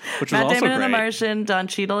Martian, which was Matt also Damon in great. The Martian, Don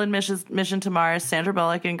Cheadle in Mission to Mars, Sandra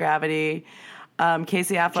Bullock in Gravity,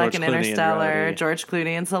 Casey Affleck George in Clooney in Interstellar, Gravity. George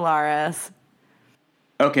Clooney in Solaris.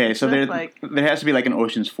 Okay, so there like- has to be like an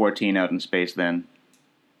Ocean's 14 out in space then.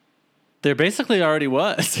 There basically already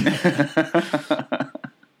was.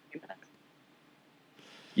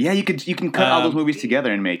 Yeah, you can cut all those movies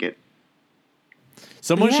together and make it.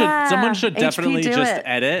 Someone Yeah, should HP, definitely do just it.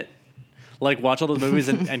 edit, like watch all those movies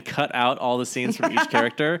and cut out all the scenes from each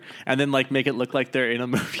character, and then like make it look like they're in a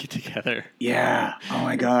movie together. Yeah. Oh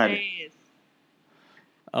my god. Jeez.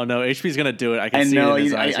 Oh no, HP's gonna do it. I can I see know. it in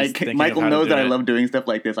his eyes. He's thinking Michael of how to knows do that I it. love doing stuff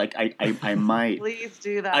like this. Like I might. Please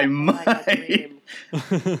do that. I Oh my God, might. dream.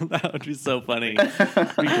 That would be so funny.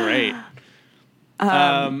 It'd be great.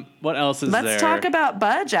 What else is there? Let's talk about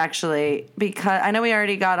Budge, actually, because I know we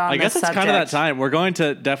already got on I guess this it's subject. kind of that time. We're going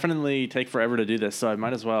to definitely take forever to do this, so I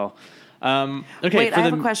might as well. Okay. Wait, for I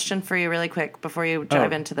have a question for you really quick before you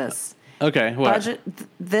dive into this. Okay. What? Budget.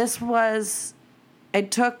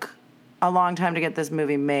 It took a long time to get this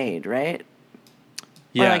movie made, right?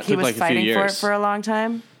 Yeah, or like it he took was like a few fighting for it years. for a long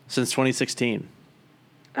time? Since 2016.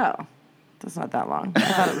 Oh, that's not that long. I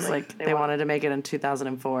thought it was like they wanted to make it in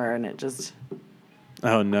 2004 and it just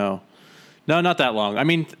Oh no, not that long. I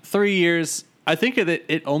mean, 3 years. I think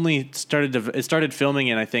it only started filming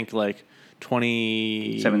in I think like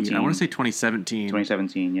 17. I want to say 2017.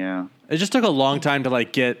 2017, yeah. It just took a long time to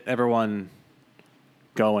like get everyone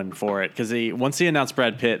going for it because once he announced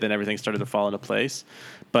Brad Pitt, then everything started to fall into place.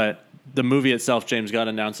 But the movie itself, James Gunn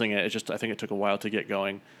announcing it, I think it took a while to get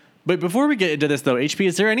going. But before we get into this though, HP,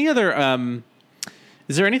 is there any other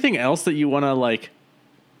is there anything else that you want to like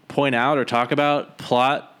point out or talk about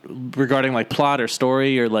regarding like plot or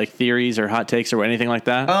story or like theories or hot takes or anything like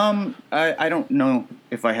that? I don't know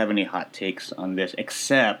if I have any hot takes on this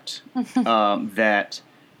except that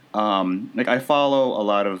like I follow a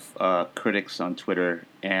lot of critics on Twitter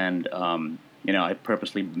and I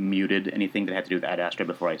purposely muted anything that had to do with Ad Astra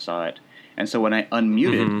before I saw it. And so when I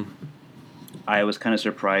unmuted, I was kind of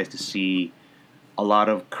surprised to see a lot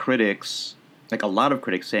of critics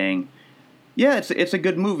saying, yeah, it's a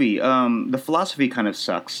good movie. The philosophy kind of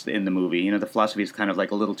sucks in the movie. The philosophy is kind of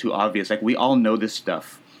like a little too obvious. Like we all know this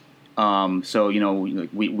stuff, so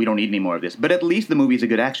we don't need any more of this. But at least the movie is a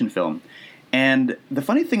good action film. And the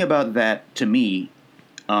funny thing about that to me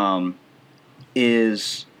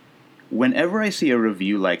is whenever I see a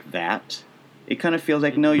review like that, it kind of feels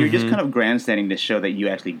like no, you're just kind of grandstanding to show that you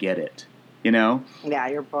actually get it. Yeah,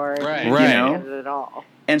 you're bored. Right. You don't get it at all.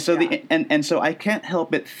 And so so I can't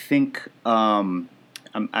help but think,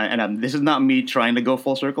 this is not me trying to go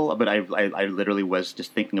full circle, but I literally was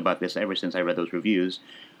just thinking about this ever since I read those reviews.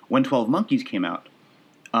 When 12 Monkeys came out,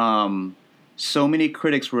 so many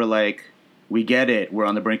critics were like, "We get it. We're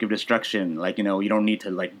on the brink of destruction. Like you don't need to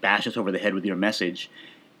like bash us over the head with your message."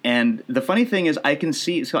 And the funny thing is, I can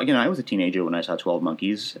see. So I was a teenager when I saw 12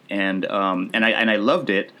 Monkeys, and I loved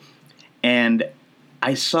it, and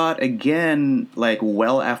I saw it again like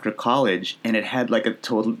well after college, and it had like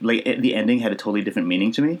the ending had a totally different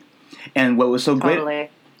meaning to me. And what was so great,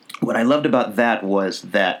 what I loved about that was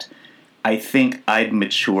that I think I'd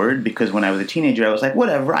matured because when I was a teenager, I was like,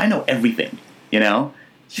 whatever, I know everything,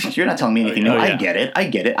 You're not telling me anything new. I get it.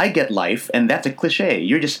 I get life, and that's a cliche.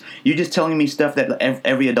 You're just telling me stuff that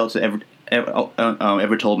every adult's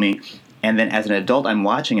ever told me, and then as an adult, I'm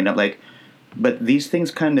watching it. I'm like, but these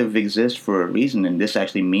things kind of exist for a reason, and this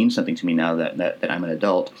actually means something to me now that I'm an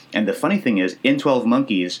adult. And the funny thing is, in 12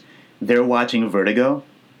 Monkeys, they're watching Vertigo,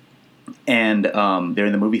 and they're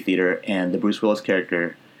in the movie theater, and the Bruce Willis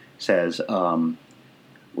character says,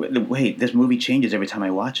 "Wait, this movie changes every time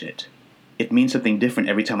I watch it. It means something different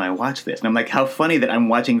every time I watch this." And I'm like, how funny that I'm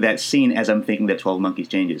watching that scene as I'm thinking that 12 Monkeys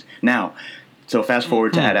changes. Now, so fast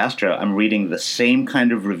forward to Ad Astra, I'm reading the same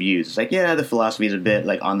kind of reviews. It's like, yeah, the philosophy is a bit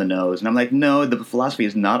like on the nose. And I'm like, no, the philosophy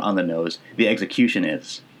is not on the nose. The execution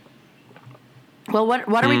is. Well, what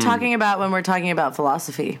are we talking about when we're talking about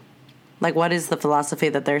philosophy? Like, what is the philosophy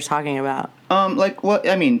that they're talking about? The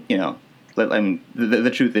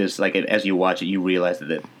truth is, like, as you watch it, you realize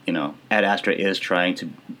that Ad Astra is trying to,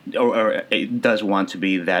 or it does want to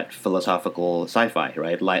be that philosophical sci-fi,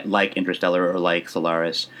 right? Like Interstellar or like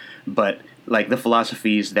Solaris, but like the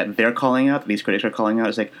philosophies that they're calling out, that these critics are calling out,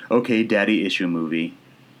 is like, okay, daddy issue movie,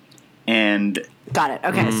 and got it.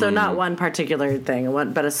 Okay, so not one particular thing,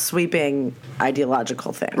 but a sweeping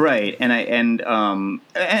ideological thing, right? And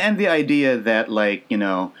the idea that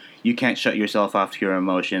you can't shut yourself off to your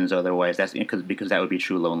emotions, otherwise that's because that would be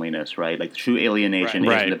true loneliness, right? Like true alienation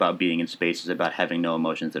isn't about being in space; it's about having no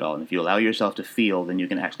emotions at all. And if you allow yourself to feel, then you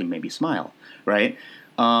can actually maybe smile, right?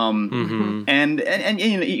 And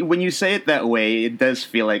when you say it that way, it does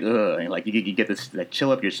feel like ugh, like you get this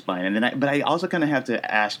chill up your spine. And then, but I also kind of have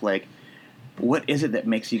to ask, like, what is it that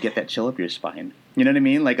makes you get that chill up your spine? You know what I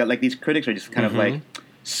mean? Like these critics are just kind of like.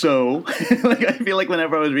 So, like, I feel like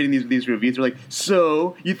whenever I was reading these reviews, they're like,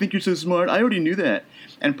 so, you think you're so smart? I already knew that.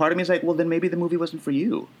 And part of me is like, well, then maybe the movie wasn't for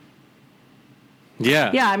you.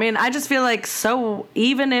 Yeah. Yeah, I mean, I just feel like, so,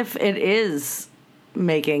 even if it is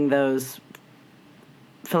making those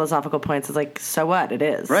philosophical points, it's like, so what? It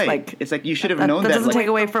is. Right. Like, it's like, you should have known that. That doesn't take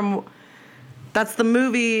away from, that's the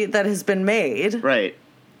movie that has been made. Right.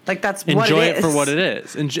 Like, that's enjoy what it is. Enjoy it for what it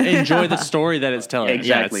is. Enjoy the story that it's telling.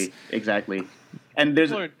 Exactly. Exactly. And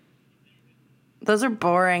those are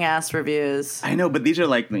boring ass reviews. I know, but these are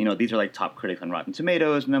like top critics on Rotten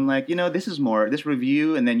Tomatoes, and I'm like, this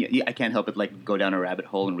review, and then I can't help but like go down a rabbit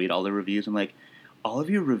hole and read all the reviews. I'm like, all of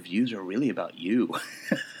your reviews are really about you.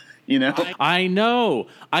 I know.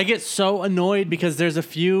 I get so annoyed because there's a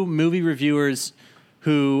few movie reviewers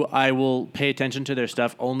who I will pay attention to their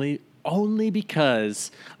stuff only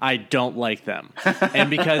because I don't like them, and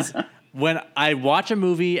because. When I watch a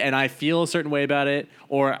movie and I feel a certain way about it,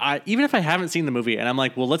 or even if I haven't seen the movie and I'm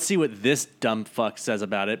like, well, let's see what this dumb fuck says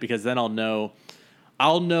about it, because then I'll know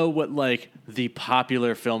I'll know what like the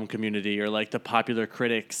popular film community or like the popular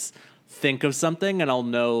critics think of something, and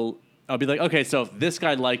I'll be like, okay, so if this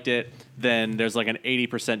guy liked it, then there's like an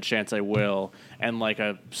 80% chance I will, and like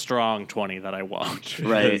a strong 20 that I won't.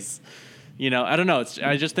 Right. You know, I don't know.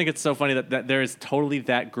 I just think it's so funny that there is totally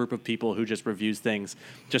that group of people who just reviews things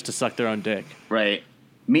just to suck their own dick. Right.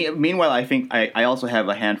 Meanwhile, I think I also have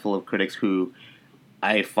a handful of critics who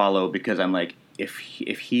I follow because I'm like, if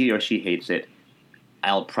he or she hates it,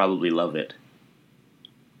 I'll probably love it.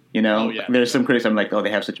 You know? Oh, yeah. There's some critics I'm like, oh, they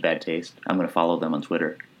have such bad taste. I'm going to follow them on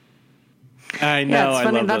Twitter. I know. Yeah, it's I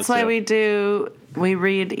funny. love That's those why too. we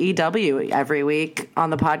read EW every week on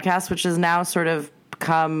the podcast, which has now sort of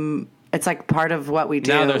become, it's like part of what we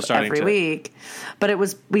do Now they're starting every to. week. But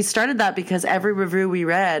we started that because every review we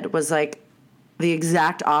read was like the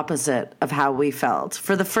exact opposite of how we felt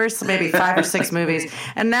for the first maybe 5 or 6 movies.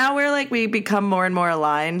 And now we become more and more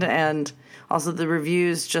aligned, and also the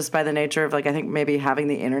reviews, just by the nature of like, I think maybe having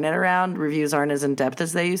the internet around, reviews aren't as in depth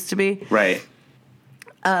as they used to be. Right.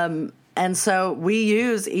 And so we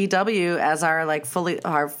use EW as our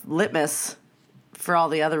our litmus for all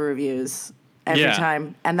the other reviews every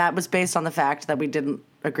time. And that was based on the fact that we didn't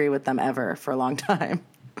agree with them ever for a long time.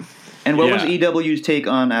 And what was Yeah. EW's take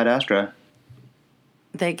on Ad Astra?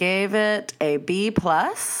 They gave it a B+.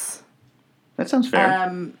 That sounds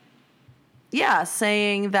fair. Yeah,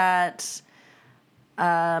 saying that,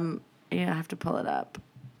 I have to pull it up.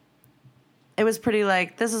 It was pretty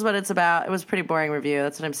like, this is what it's about. It was a pretty boring review.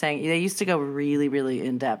 That's what I'm saying. They used to go really, really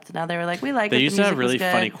in depth. Now they were like, we like it. They used the to have music was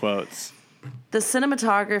really good. funny quotes. The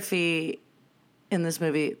cinematography in this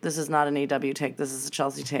movie, this is not an EW take, this is a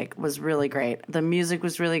Chelsea take, was really great. The music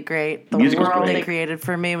was really great. The music was world great. they created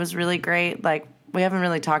for me was really great. Like, we haven't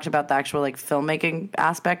really talked about the actual like filmmaking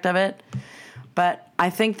aspect of it, but I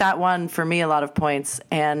think that won for me a lot of points.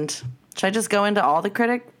 And should I just go into all the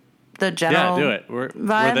general? Yeah, do it. We're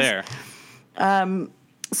vibes? there.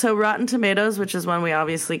 So Rotten Tomatoes, which is one we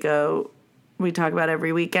talk about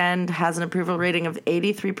every weekend, has an approval rating of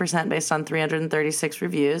 83% based on 336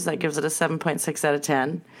 reviews. That gives it a 7.6 out of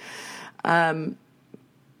 10.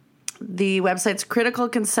 The website's critical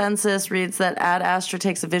consensus reads that Ad Astra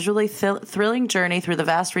takes a visually thrilling journey through the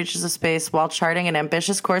vast reaches of space while charting an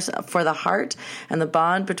ambitious course for the heart and the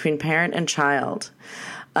bond between parent and child.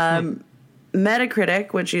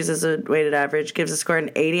 Metacritic, which uses a weighted average, gives a score an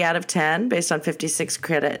 80 out of 10 based on 56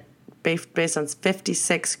 critics.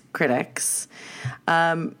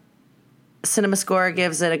 CinemaScore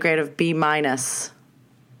gives it a grade of B-.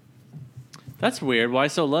 That's weird. Why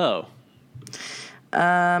so low?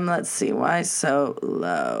 Let's see, why so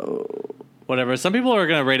low? Whatever. Some people are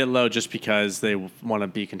going to rate it low just because they want to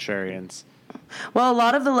be contrarians. Well, a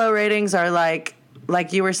lot of the low ratings are like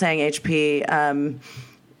you were saying, HP,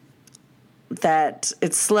 that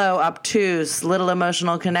it's slow, obtuse, little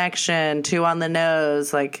emotional connection, too on the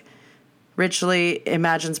nose, like richly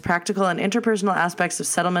imagines practical and interpersonal aspects of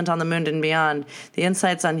settlement on the moon and beyond. The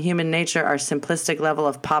insights on human nature are simplistic level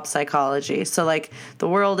of pop psychology. So like the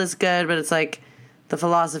world is good, but it's like the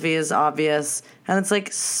philosophy is obvious. And it's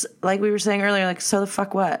like we were saying earlier, like, so the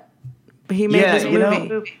fuck what? He made this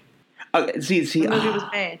movie. See, The movie was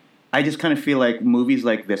made. I just kind of feel like movies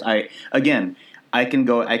like this. I can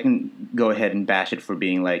go ahead and bash it for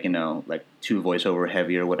being like, like too voiceover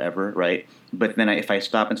heavy or whatever, right? But then if I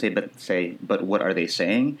stop and say, but what are they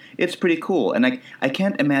saying? It's pretty cool. And I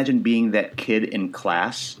can't imagine being that kid in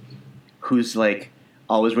class who's like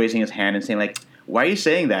always raising his hand and saying like, why are you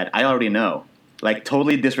saying that? I already know. Like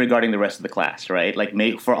totally disregarding the rest of the class, right? Like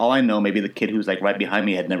for all I know, maybe the kid who's like right behind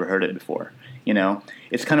me had never heard it before.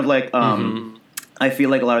 It's kind of like I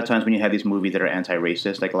feel like a lot of times when you have these movies that are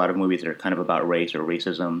anti-racist, like a lot of movies that are kind of about race or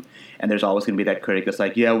racism, and there's always going to be that critic that's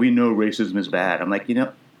like, yeah, we know racism is bad. I'm like,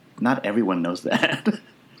 not everyone knows that.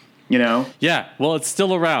 Yeah, well, it's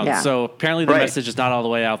still around, Yeah. so apparently the Right. message is not all the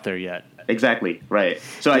way out there yet. Exactly, right.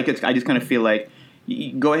 So I just kind of feel like,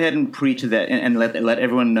 go ahead and preach that and let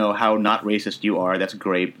everyone know how not racist you are. That's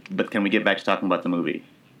great, but can we get back to talking about the movie?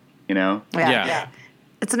 Yeah.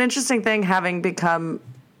 It's an interesting thing having become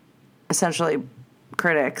essentially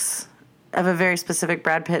critics of a very specific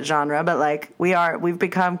Brad Pitt genre, but like we've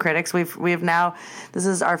become critics. We've now, this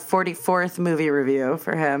is our 44th movie review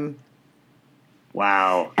for him.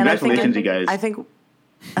 Wow. And Congratulations, you guys. I think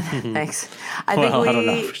thanks. I don't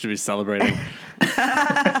know if we should be celebrating.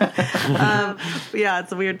 Yeah,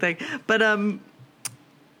 it's a weird thing. But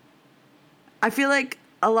I feel like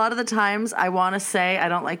a lot of the times I want to say I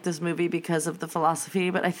don't like this movie because of the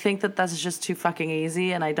philosophy, but I think that that's just too fucking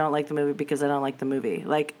easy, and I don't like the movie because I don't like the movie.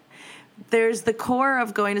 Like, there's the core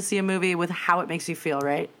of going to see a movie with how it makes you feel,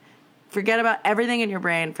 right? Forget about everything in your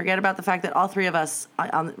brain. Forget about the fact that all three of us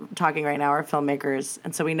talking right now are filmmakers,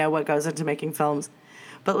 and so we know what goes into making films.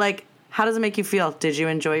 But, like, how does it make you feel? Did you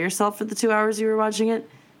enjoy yourself for the 2 hours you were watching it?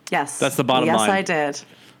 Yes. That's the bottom line. Yes, I did.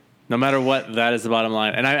 No matter what, that is the bottom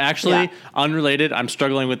line. And I actually, unrelated, I'm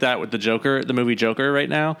struggling with that with the Joker, the movie Joker right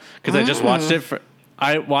now, because I just watched it.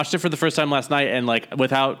 I watched it for the first time last night, and, like,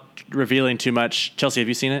 without revealing too much. Chelsea, have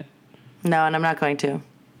you seen it? No, and I'm not going to.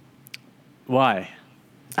 Why?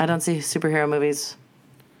 I don't see superhero movies.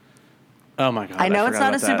 Oh my God! I know it's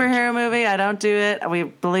not a forgot about that. superhero movie. I don't do it.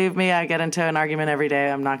 Believe me, I get into an argument every day.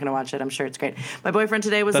 I'm not going to watch it. I'm sure it's great. My boyfriend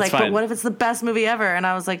today was That's like, fine. "But what if it's the best movie ever?" And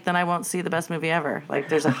I was like, "Then I won't see the best movie ever." Like,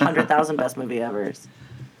 there's 100,000 best movie evers.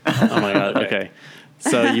 Oh my God! Okay,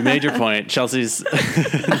 so you made your point. Chelsea's.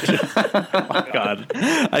 Oh my God,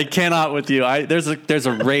 I cannot with you. There's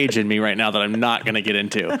a rage in me right now that I'm not going to get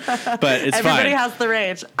into, but it's Everybody fine. has the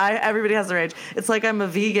rage. Everybody has the rage. It's like I'm a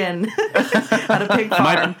vegan at a pig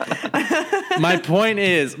farm. My point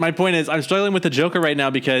is, I'm struggling with the Joker right now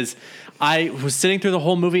because I was sitting through the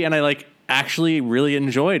whole movie and I like actually really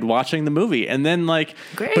enjoyed watching the movie, and then like,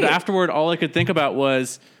 Great. but afterward, all I could think about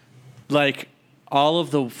was like all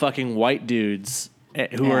of the fucking white dudes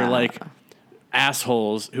who are like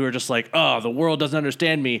assholes who are just like, oh, the world doesn't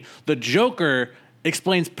understand me. The Joker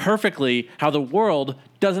explains perfectly how the world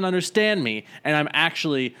doesn't understand me, and I'm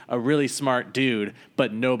actually a really smart dude,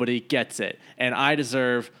 but nobody gets it, and I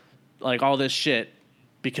deserve like all this shit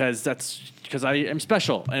because I am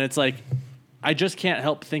special. And it's like, I just can't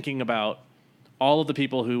help thinking about all of the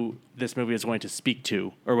people who this movie is going to speak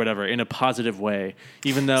to or whatever in a positive way,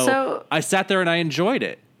 even though I sat there and I enjoyed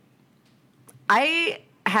it. I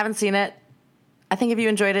haven't seen it. I think if you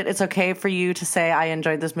enjoyed it, it's okay for you to say, I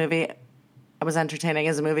enjoyed this movie. It was entertaining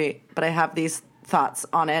as a movie, but I have these thoughts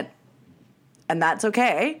on it, and that's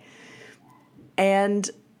okay. And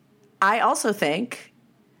I also think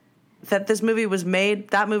that that movie was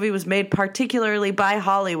made particularly by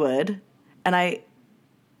Hollywood, and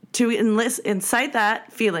to incite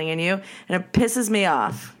that feeling in you, and it pisses me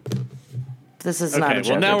off. This is not a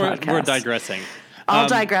Joker now podcast. we're digressing. I'll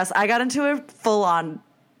digress. I got into a full-on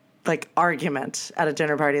argument at a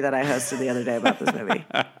dinner party that I hosted the other day about this movie,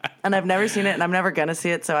 and I've never seen it, and I'm never gonna see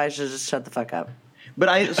it, so I should just shut the fuck up.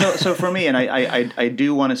 But so for me, and I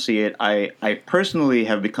do want to see it. I personally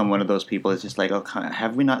have become one of those people. It's just like, oh,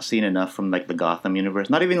 have we not seen enough from like the Gotham universe?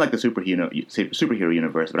 Not even like the superhero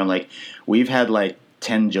universe, but I'm like, we've had like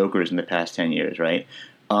 10 Jokers in the past 10 years, right?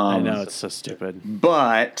 I know, it's so stupid.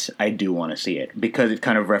 But I do want to see it because it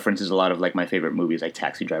kind of references a lot of like my favorite movies. Like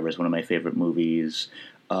Taxi Driver is one of my favorite movies.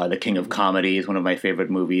 The King of Comedy is one of my favorite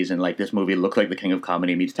movies, and like this movie looked like The King of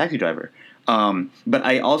Comedy meets Taxi Driver. But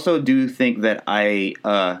I also do think that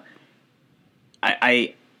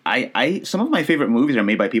some of my favorite movies are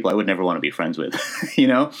made by people I would never want to be friends with. You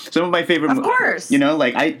know, some of my favorite, of course, you know,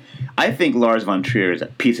 like I think Lars von Trier is a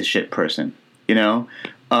piece of shit person. You know,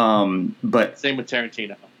 but same with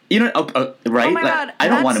Tarantino. You know, right? Oh my God, I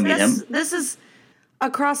don't want to meet him. This is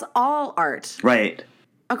across all art, right?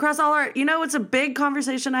 Across all art. You know, it's a big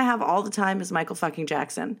conversation I have all the time is Michael fucking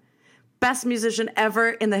Jackson. Best musician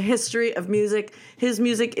ever in the history of music. His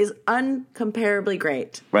music is uncomparably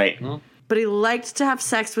great. Right. But he liked to have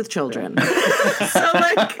sex with children. So,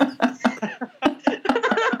 like...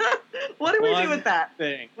 What do we do with that?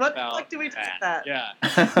 What the fuck do we do with that? Yeah.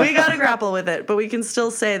 We gotta grapple with it, but we can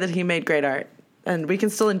still say that he made great art. And we can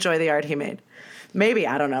still enjoy the art he made. Maybe,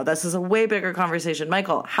 I don't know. This is a way bigger conversation.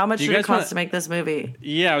 Michael, how much did it cost to make this movie?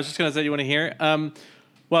 Yeah, I was just going to say, you want to hear?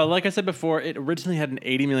 Well, like I said before, it originally had an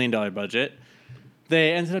 $80 million budget.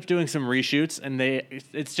 They ended up doing some reshoots, and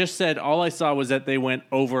it's just said, all I saw was that they went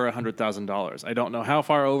over $100,000. I don't know how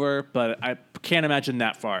far over, but I can't imagine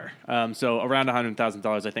that far. So around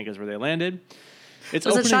 $100,000, I think, is where they landed. Was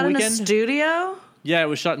it shot in a studio? Yeah, it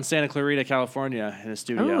was shot in Santa Clarita, California, in a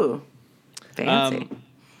studio. Ooh, fancy.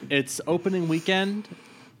 Its opening weekend.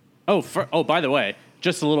 By the way,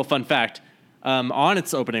 just a little fun fact. On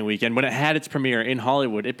its opening weekend, when it had its premiere in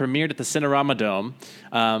Hollywood, it premiered at the Cinerama Dome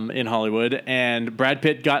in Hollywood, and Brad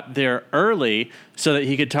Pitt got there early so that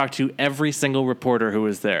he could talk to every single reporter who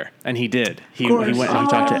was there, and he did. He went and he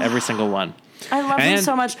talked to every single one. I love him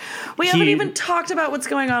so much. We haven't even talked about what's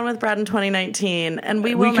going on with Brad in 2019, and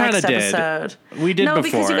we will next episode. We did before.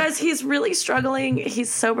 Because you guys, he's really struggling.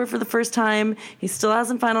 He's sober for the first time. He still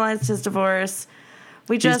hasn't finalized his divorce.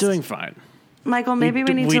 He's doing fine. Michael, maybe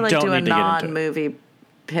we need to do a non-movie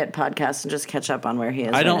Pitt podcast and just catch up on where he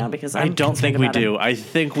is right now. Because I don't think we do. I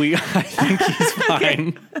think he's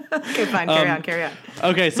fine. Okay, fine. Carry on.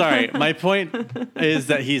 Okay, sorry. My point is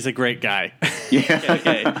that he's a great guy. Yeah.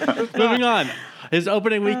 Okay. Moving on. His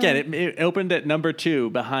opening weekend, it opened at number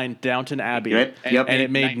 2 behind Downton Abbey, Yep. and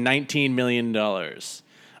it made $19 million,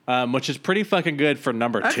 which is pretty fucking good for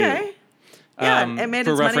number 2. Okay. Yeah, it made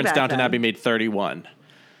for its reference, money back Downton then. Abbey made 31.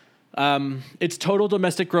 Its total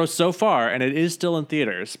domestic gross so far, and it is still in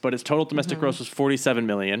theaters, but its total domestic gross was 47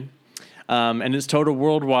 million, and its total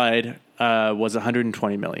worldwide was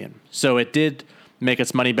 120 million. So it did make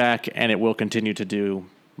its money back, and it will continue to do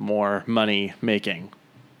more money making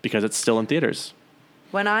because it's still in theaters.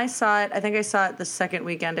 When I saw it, I think I saw it the second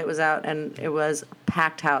weekend it was out, and it was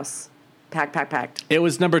packed house. Packed. It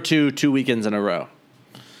was number 2 weekends in a row.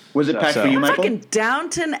 Was it packed for you, Michael? Fucking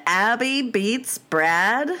Downton Abbey beats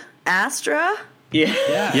Brad Astra? Yeah.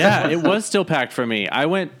 Yeah, it was still packed for me. I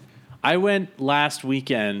went last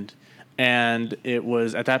weekend, and it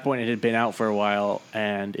was at that point it had been out for a while,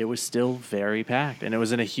 and it was still very packed. And it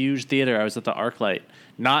was in a huge theater. I was at the ArcLight,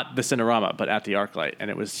 not the Cinerama, but at the ArcLight, and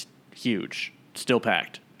it was huge, still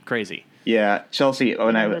packed, crazy. Yeah, Chelsea.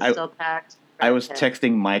 When It was still packed. I was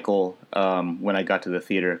texting Michael when I got to the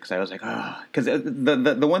theater because I was like, because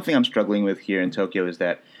the one thing I'm struggling with here in Tokyo is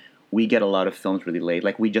that we get a lot of films really late.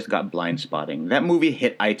 Like we just got Blind Spotting. That movie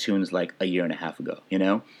hit iTunes like a year and a half ago. You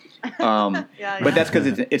know. But that's because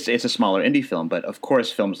it's a smaller indie film. But of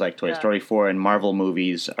course, films like Toy Story 4 and Marvel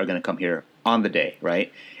movies are going to come here on the day,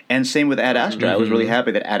 right? And same with Ad Astra. I was really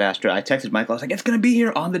happy that Ad Astra. I texted Michael. I was like, it's going to be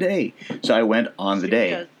here on the day. So I went on the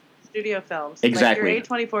day. Studio films. Exactly. Like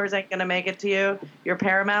your A24s ain't going to make it to you. Your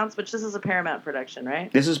Paramounts, which this is a Paramount production, right?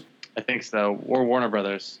 This is. I think so. Or Warner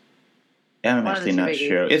Brothers. I'm One of actually the two not biggies.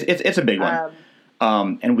 sure. It's a big one.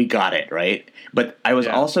 And we got it, right? But I was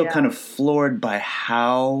also kind of floored by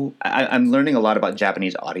how I'm learning a lot about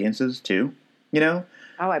Japanese audiences too, you know?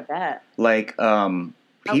 Oh, I bet. Like, Oh,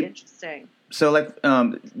 interesting. so like,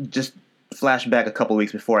 just flashback a couple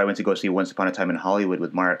weeks before I went to go see Once Upon a Time in Hollywood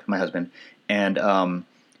with Mark, my husband, and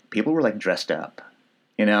people were like dressed up,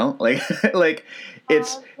 you know? Like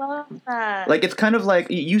it's... I love that. Like it's kind of like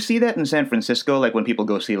you see that in San Francisco, like when people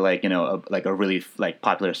go see like a really like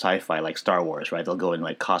popular sci-fi like Star Wars, right? They'll go in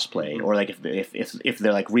like cosplay, or like if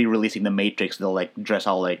they're like re-releasing The Matrix, they'll like dress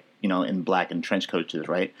all like in black and trench coats,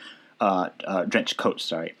 right? Trench coats,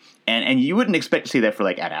 sorry. And you wouldn't expect to see that for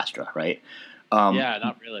like Ad Astra, right? Yeah,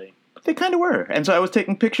 not really. But they kind of were, and so I was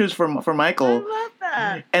taking pictures for Michael. I love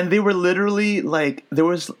that. And they were literally like there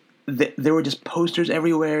were just posters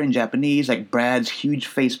everywhere in Japanese, like Brad's huge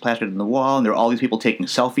face plastered on the wall, and there were all these people taking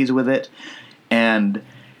selfies with it. And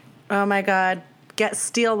Oh my God.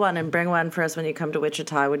 Steal one and bring one for us when you come to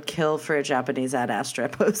Wichita. I would kill for a Japanese Ad Astra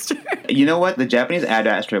poster. you know what? The Japanese Ad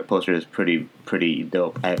Astra poster is pretty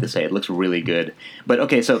dope, I have to say. It looks really good. But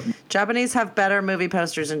okay, so Japanese have better movie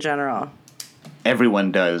posters in general.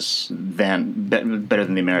 everyone does better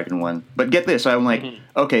than the American one. But get this, so I'm like,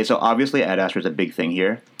 okay, so obviously Ad Astra is a big thing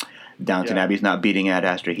here. Downton Abbey's not beating Ad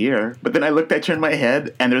Astra here. But then I turned my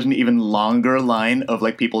head, and there's an even longer line of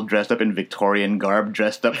like people dressed up in Victorian garb,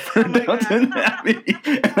 dressed up for Downton Abbey.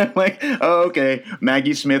 And I'm like, oh, okay,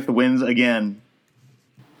 Maggie Smith wins again.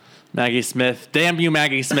 Maggie Smith. Damn you,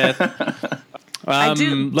 Maggie Smith. I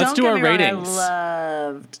do. Let's don't do get our me wrong, ratings. I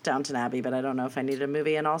loved Downton Abbey, but I don't know if I need a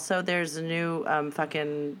movie. And also, there's a new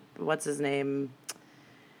fucking what's his name,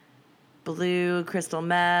 Blue Crystal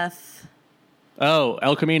Meth. Oh,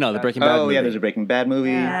 El Camino, the Breaking Bad movie. Oh, yeah, there's a Breaking Bad movie.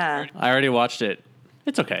 Yeah. I already watched it.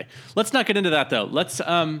 It's okay. Let's not get into that though. Let's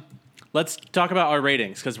talk about our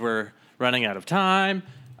ratings because we're running out of time.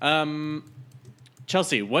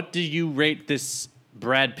 Chelsea, what do you rate this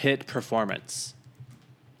Brad Pitt performance?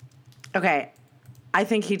 Okay, I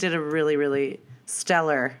think he did a really, really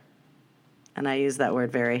stellar, and I use that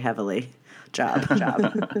word very heavily, job.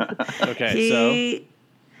 Okay, He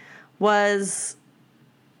was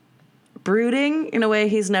brooding in a way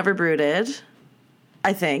he's never brooded,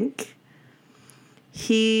 I think.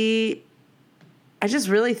 I just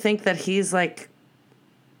really think that he's like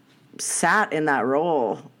sat in that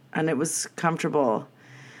role and it was comfortable.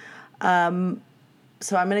 So I'm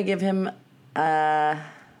going to give him a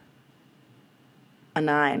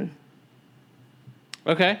 9.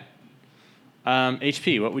 Okay.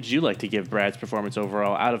 HP, what would you like to give Brad's performance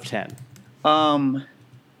overall out of 10?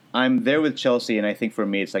 I'm there with Chelsea, and I think for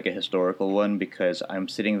me it's like a historical one because I'm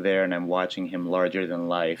sitting there and I'm watching him larger than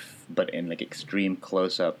life, but in like extreme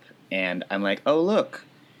close up, and I'm like, oh look,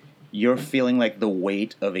 you're feeling like the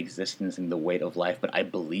weight of existence and the weight of life, but I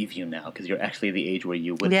believe you now because you're actually the age where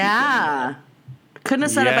you would. Yeah. Couldn't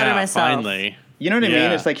have said it better myself. Finally. You know what I mean?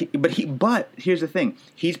 Yeah. It's like, but here's the thing: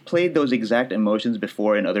 he's played those exact emotions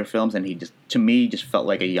before in other films, and he just, to me, just felt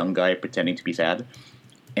like a young guy pretending to be sad,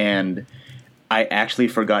 and I actually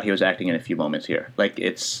forgot he was acting in a few moments here. Like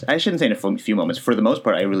I shouldn't say in a few moments. For the most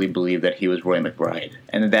part, I really believe that he was Roy McBride,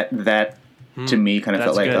 and that to me kind of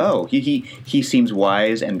felt like, oh, he seems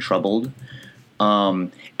wise and troubled.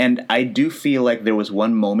 And I do feel like there was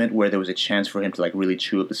one moment where there was a chance for him to like really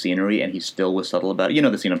chew up the scenery, and he still was subtle about it. You know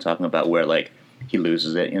the scene I'm talking about where like he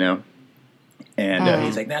loses it, you know, and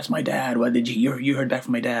he's like, "That's my dad. What did you heard back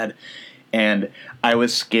from my dad?" And I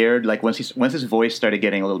was scared. Like once his voice started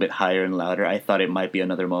getting a little bit higher and louder, I thought it might be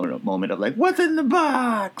another moment of like, "What's in the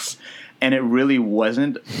box?" And it really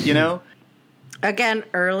wasn't, you know. Again,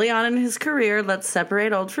 early on in his career, let's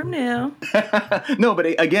separate old from new. No, but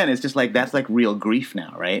again, it's just like that's like real grief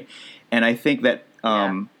now, right? And I think that,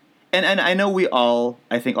 and I know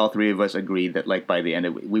I think all three of us agree that like by the end,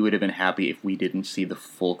 we would have been happy if we didn't see the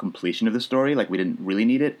full completion of the story. Like we didn't really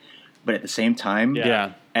need it, but at the same time,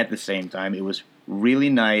 it was really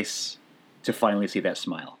nice to finally see that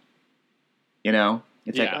smile. You know,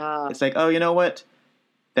 it's like, oh, you know what?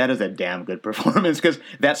 That is a damn good performance because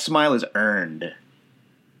that smile is earned.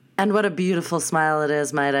 And what a beautiful smile it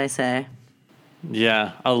is, might I say.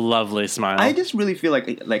 Yeah, a lovely smile. I just really feel like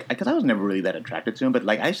because I was never really that attracted to him, but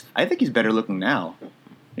like I think he's better looking now.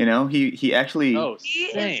 You know, he actually. Oh, He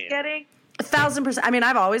is getting 1,000%. I mean,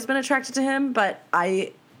 I've always been attracted to him, but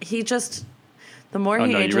he just. The more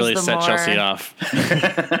he ages, you really the set more... Chelsea off.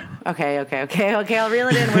 Okay. I'll reel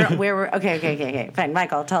it in. We're okay. Fine,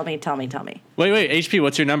 Michael, tell me. Wait. HP,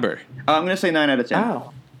 what's your number? I'm going to say 9 out of 10.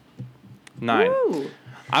 Oh. 9. Ooh.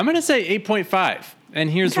 I'm going to say 8.5. And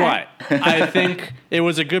here's why. I think it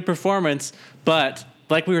was a good performance, but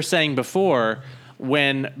like we were saying before,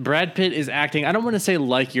 when Brad Pitt is acting, I don't want to say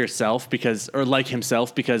like yourself or like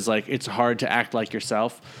himself because like it's hard to act like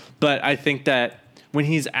yourself, but I think that when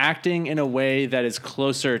he's acting in a way that is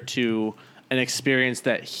closer to an experience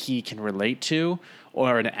that he can relate to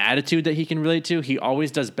or an attitude that he can relate to, he always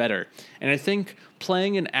does better. And I think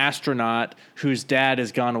playing an astronaut whose dad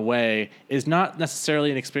has gone away is not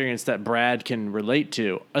necessarily an experience that Brad can relate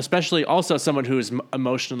to, especially also someone who is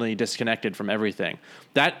emotionally disconnected from everything.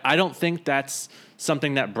 That I don't think that's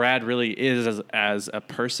something that Brad really is as a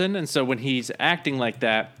person. And so when he's acting like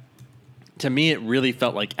that, to me, it really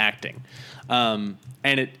felt like acting.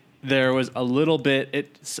 There was a little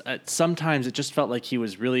bit, sometimes it just felt like he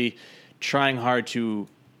was really trying hard to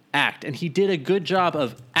act. And he did a good job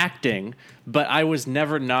of acting, but I was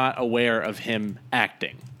never not aware of him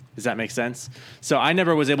acting. Does that make sense? So I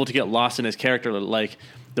never was able to get lost in his character like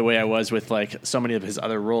the way I was with like so many of his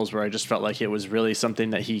other roles where I just felt like it was really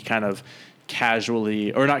something that he kind of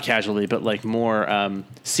casually, or not casually, but like more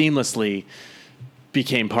seamlessly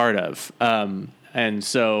became part of. And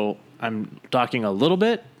so I'm talking a little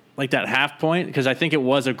bit like that half point because I think it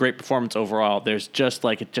was a great performance overall. There's just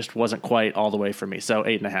like it just wasn't quite all the way for me. So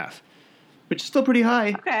 8.5, which is still pretty high.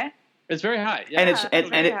 okay. It's very high. Yeah.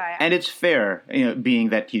 And it's fair, you know, being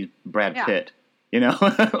that he's Brad Pitt. You know,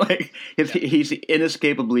 like he's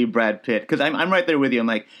inescapably Brad Pitt. Because I'm right there with you. I'm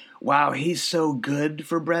like, wow, he's so good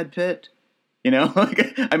for Brad Pitt. You know,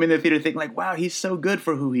 like, I'm in the theater thinking like, wow, he's so good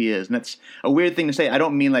for who he is. And that's a weird thing to say. I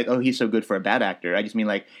don't mean like, oh, he's so good for a bad actor. I just mean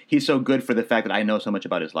like, he's so good for the fact that I know so much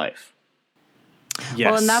about his life.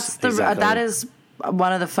 Yes, well, and that's exactly. That is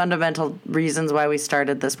one of the fundamental reasons why we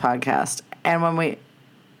started this podcast.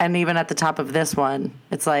 And even at the top of this one,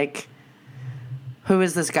 it's like, who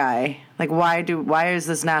is this guy? Like, why is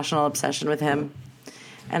this national obsession with him?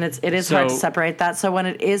 And it is hard to separate that. So when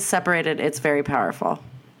it is separated, it's very powerful.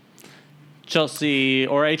 Chelsea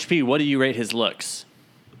or HP, what do you rate his looks?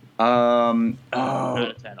 Out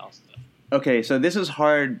of 10 also. Okay, so this is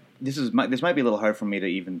hard. This might be a little hard for me to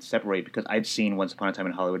even separate because I'd seen Once Upon a Time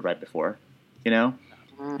in Hollywood right before, you know.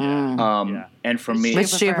 And for me,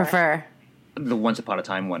 Which do you prefer? The Once Upon a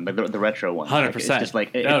Time one, the retro one. 100%. Like, it's just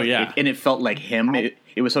like and it felt like him.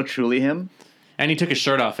 It was so truly him. And he took his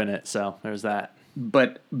shirt off in it, so there's that.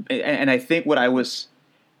 But I think what I was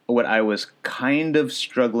kind of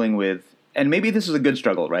struggling with. And maybe this is a good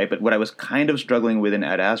struggle, right? But what I was kind of struggling with in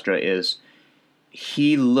Ad Astra is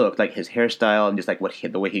he looked like his hairstyle and just like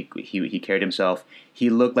the way he carried himself. He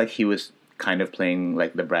looked like he was kind of playing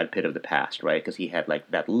like the Brad Pitt of the past, right? Because he had like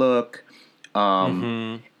that look,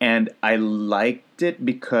 and I liked it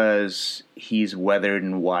because he's weathered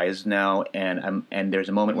and wise now. And there's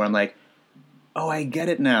a moment where I'm like, oh, I get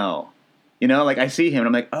it now. You know, like I see him and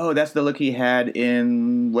I'm like, oh, that's the look he had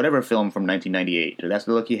in whatever film from 1998, or that's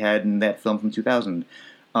the look he had in that film from 2000.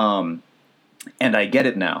 And I get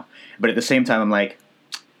it now. But at the same time, I'm like,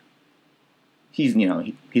 he's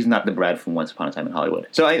he's not the Brad from Once Upon a Time in Hollywood.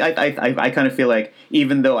 So I kind of feel like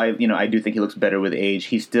even though I do think he looks better with age,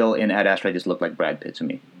 he's still in Ad Astra just looked like Brad Pitt to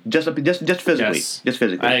me. Just physically. Yes. Just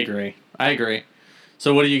physically. I agree.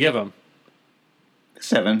 So what do you give him?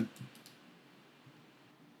 7.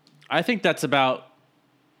 I think that's about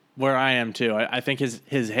where I am too. I think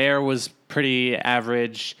his hair was pretty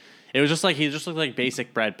average. It was just like he just looked like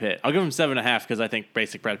basic Brad Pitt. I'll give him 7.5 because I think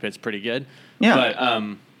basic Brad Pitt's pretty good. Yeah. But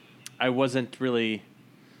I was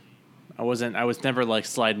never like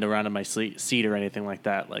sliding around in my seat or anything like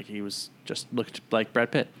that. Like he was just looked like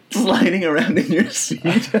Brad Pitt. Sliding around in your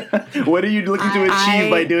seat. What are you looking to achieve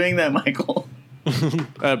by doing that, Michael?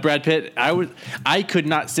 Brad Pitt, I could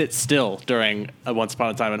not sit still during Once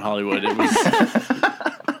Upon a Time in Hollywood.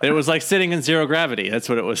 It was like sitting in zero gravity. That's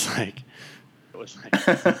what it was like.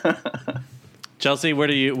 Chelsea, where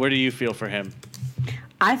do you feel for him?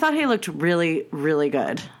 I thought he looked really, really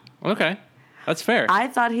good. Okay, that's fair. I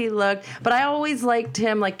thought he looked, but I always liked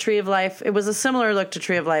him like Tree of Life. It was a similar look to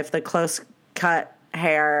Tree of Life, the close cut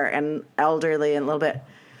hair and elderly and a little bit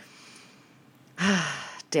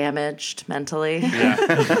damaged mentally.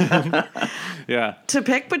 Yeah. Yeah. To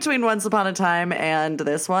pick between Once Upon a Time and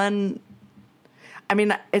this one, I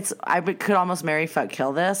mean, could almost marry, fuck,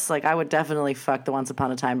 kill this. Like, I would definitely fuck the Once Upon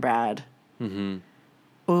a Time Brad. Mm-hmm.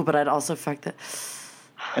 Ooh, but I'd also fuck the...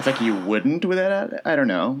 It's like you wouldn't with that. I don't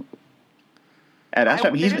know. At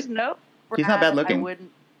Astra, he's not bad looking.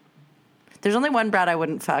 There's only one Brad I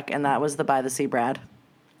wouldn't fuck, and that was the By the Sea Brad,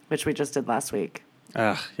 which we just did last week.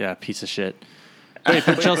 Ugh, yeah, piece of shit. Wait,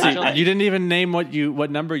 but Chelsea, you didn't even name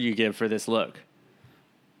what number you give for this look.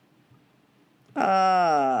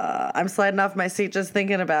 I'm sliding off my seat just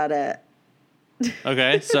thinking about it.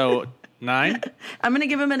 Okay, so 9? I'm going to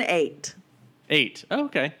give him an 8. 8. Oh,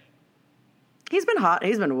 okay. He's been hot.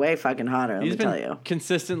 He's been way fucking hotter, let me tell you.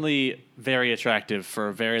 Consistently very attractive for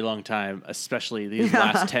a very long time, especially these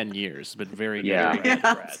last 10 years. But very, very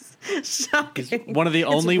Brad. Shocking. He's one of the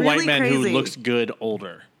only really white men who crazy. looks good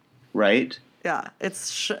older. Right? Yeah,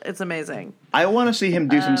 it's amazing. I want to see him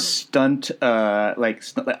do some stunt,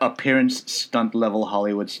 appearance stunt level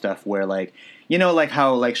Hollywood stuff where, like, like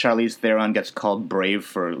how like Charlize Theron gets called brave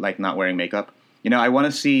for like not wearing makeup. I want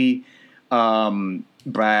to see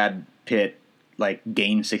Brad Pitt like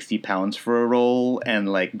gain 60 pounds for a role and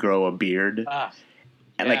like grow a beard.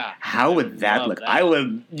 And like, how would that look? I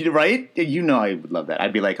would, right? I would love that.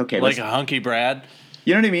 I'd be like, okay, like a hunky Brad.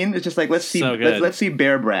 You know what I mean? It's just like let's see, let's see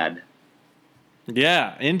Bear Brad.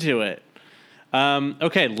 Yeah, into it.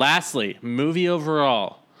 Okay, lastly, movie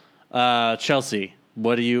overall. Chelsea,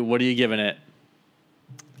 what are you giving it?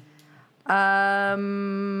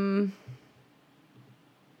 7.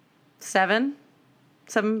 I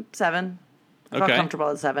felt Okay. comfortable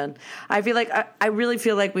at 7. I feel like I really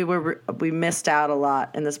feel like we missed out a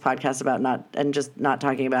lot in this podcast about not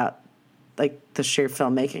talking about like the sheer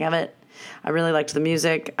filmmaking of it. I really liked the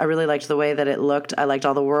music. I really liked the way that it looked. I liked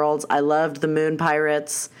all the worlds. I loved the Moon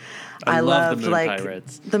Pirates. I loved loved the Moon like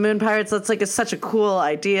Pirates. the Moon Pirates. That's like such a cool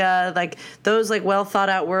idea. Like those like well thought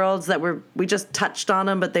out worlds that we just touched on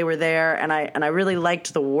them, but they were there, and I really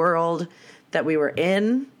liked the world that we were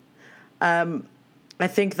in. I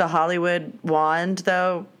think the Hollywood wand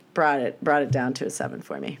though brought it down to a 7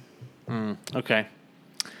 for me. Okay.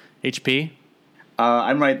 HP.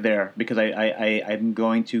 I'm right there because I'm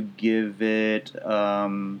going to give it.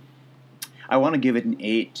 I want to give it an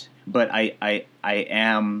 8, but I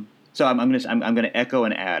am. So I'm gonna echo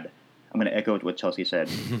and add. I'm gonna echo what Chelsea said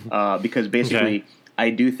because basically I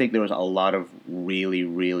do think there was a lot of really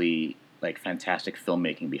really like fantastic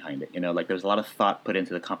filmmaking behind it. Like there's a lot of thought put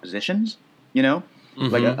into the compositions.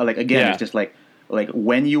 Like again, it's just like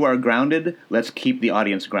when you are grounded, let's keep the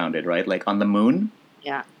audience grounded, right? Like on the moon.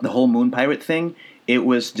 Yeah. The whole Moon Pirate thing, it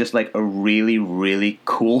was just like a really, really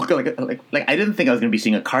cool. Like I didn't think I was going to be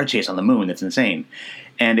seeing a car chase on the moon. That's insane,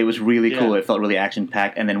 and it was really cool. It felt really action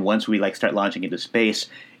packed. And then once we like start launching into space,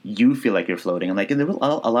 you feel like you're floating. And like, and there was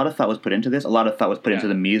a lot of thought was put into this. A lot of thought was put into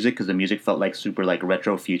the music because the music felt like super like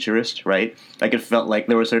retro futurist, right? Like it felt like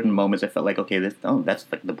there were certain moments that felt like okay, that's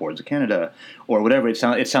like the Boards of Canada or whatever. It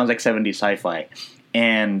sounds like 70s sci-fi,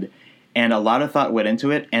 and a lot of thought went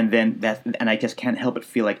into it, and I just can't help but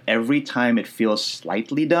feel like every time it feels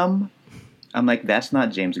slightly dumb, I'm like, that's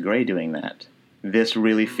not James Gray doing that. This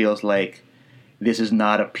really feels like this is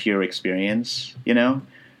not a pure experience,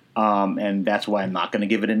 and that's why I'm not going to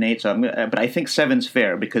give it an 8. So but I think 7's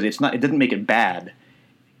fair because it doesn't make it bad.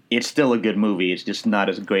 It's still a good movie. It's just not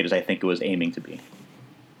as great as I think it was aiming to be.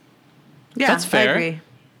 Yeah, that's fair. I agree.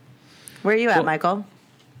 Where are you at, Michael?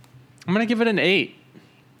 I'm going to give it an 8.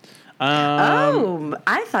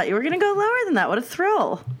 I thought you were going to go lower than that. What a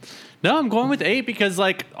thrill. No, I'm going with 8 because,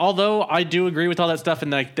 like, although I do agree with all that stuff,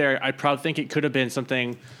 and like I probably think it could have been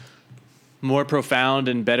something more profound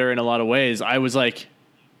and better in a lot of ways. I was like,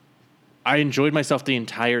 I enjoyed myself the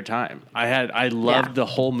entire time. I loved the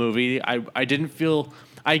whole movie. I didn't feel.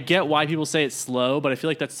 I get why people say it's slow, but I feel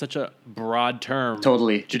like that's such a broad term,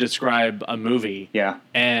 Totally, to describe a movie. Yeah,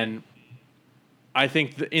 and I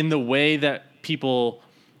think in the way that people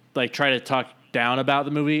like try to talk down about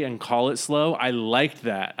the movie and call it slow, I liked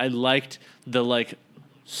that. I liked the like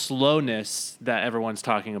slowness that everyone's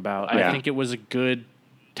talking about. I think it was a good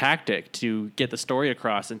tactic to get the story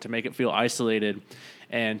across and to make it feel isolated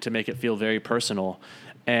and to make it feel very personal.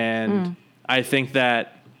 And I think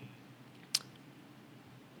that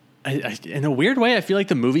in a weird way, I feel like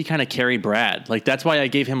the movie kind of carried Brad. Like, that's why I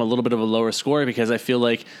gave him a little bit of a lower score, because I feel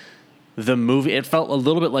like the movie, it felt a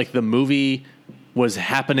little bit like the movie was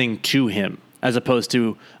happening to him, as opposed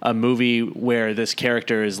to a movie where this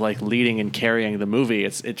character is like leading and carrying the movie.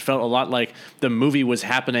 It felt a lot like the movie was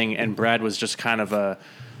happening and Brad was just kind of a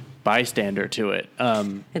bystander to it.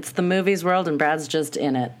 It's the movie's world and Brad's just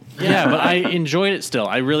in it. Yeah, but I enjoyed it still.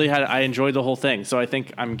 I enjoyed the whole thing. So I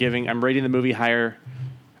think I'm rating the movie higher.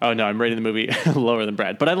 Oh no, I'm rating the movie lower than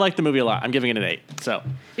Brad. But I like the movie a lot. I'm giving it an 8. So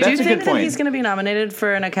do you think that he's going to be nominated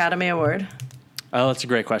for an Academy Award? Oh, that's a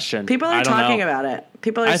great question. People are talking about it.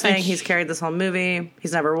 People are saying he's carried this whole movie.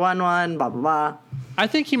 He's never won one, blah, blah, blah. I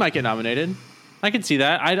think he might get nominated. I can see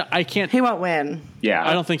that. I can't. He won't win. Yeah.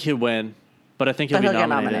 I don't think he'll win, but I think he'll get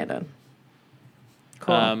nominated.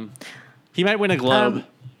 Cool. He might win a Globe.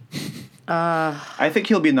 I think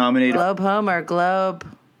he'll be nominated. Globe home or Globe?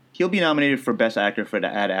 He'll be nominated for Best Actor for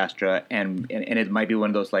Ad Astra, and it might be one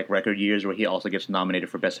of those like record years where he also gets nominated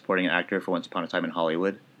for Best Supporting Actor for Once Upon a Time in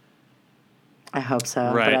Hollywood. I hope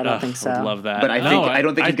so, but I don't think so. I love that. But I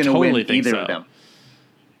don't think he's going to win either of them.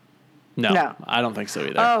 No, I don't think so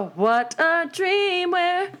either. Oh, what a dream!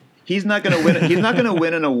 Where he's not going to win. He's not going to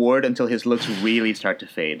win an award until his looks really start to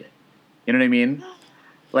fade. You know what I mean?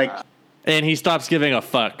 Like, and he stops giving a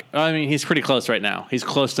fuck. I mean, he's pretty close right now. He's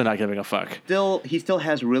close to not giving a fuck. He still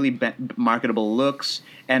has really marketable looks,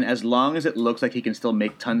 and as long as it looks like he can still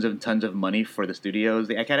make tons of money for the studios,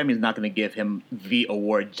 the Academy is not going to give him the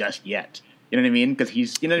award just yet. You know what I mean? Because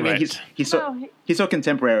he's, you know what I mean? He's so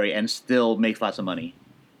contemporary and still makes lots of money.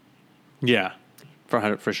 Yeah,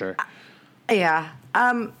 for sure. Yeah.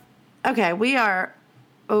 Okay, we are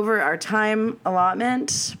over our time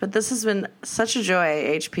allotment, but this has been such a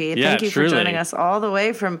joy, HP. Yeah, Thank you for joining us all the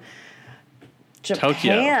way from Japan.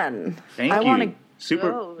 Tokyo. Thank you.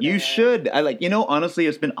 Super. You should. Honestly,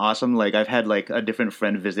 it's been awesome. Like, I've had like a different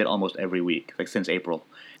friend visit almost every week, like since April.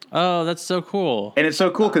 Oh, that's so cool. And it's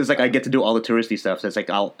so cool because like I get to do all the touristy stuff. So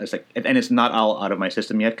and it's not all out of my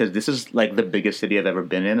system yet, because this is like the biggest city I've ever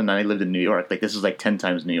been in, and I lived in New York. Like, this is like 10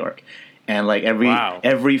 times New York. And like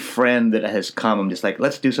every friend that has come, I'm just like,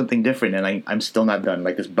 let's do something different. And I'm still not done.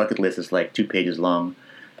 Like, this bucket list is like 2 pages long.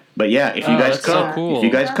 But yeah, if you guys come, so cool. if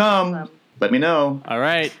you guys come, let me know. All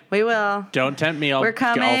right, we will. Don't tempt me. We're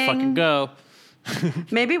coming. I'll fucking go.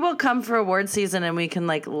 Maybe we'll come for award season and we can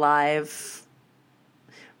like live.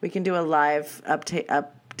 We can do a live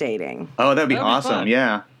updating. Oh, that'd be awesome. Fun.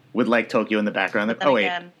 Yeah, with like Tokyo in the background.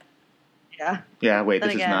 Again. Yeah. Yeah. Wait.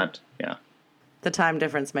 This is not. Yeah. The time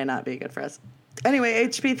difference may not be good for us. Anyway,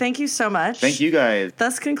 HP, thank you so much. Thank you, guys.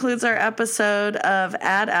 Thus concludes our episode of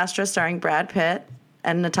Ad Astra starring Brad Pitt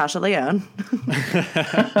and Natasha Lyonne.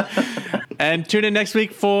 And tune in next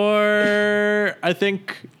week for, I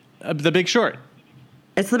think, The Big Short.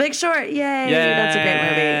 It's The Big Short. Yay. That's a great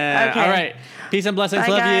movie. Okay. All right. Peace and blessings.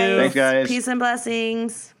 Bye, Love guys. you. Thanks, guys. Peace and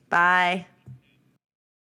blessings. Bye.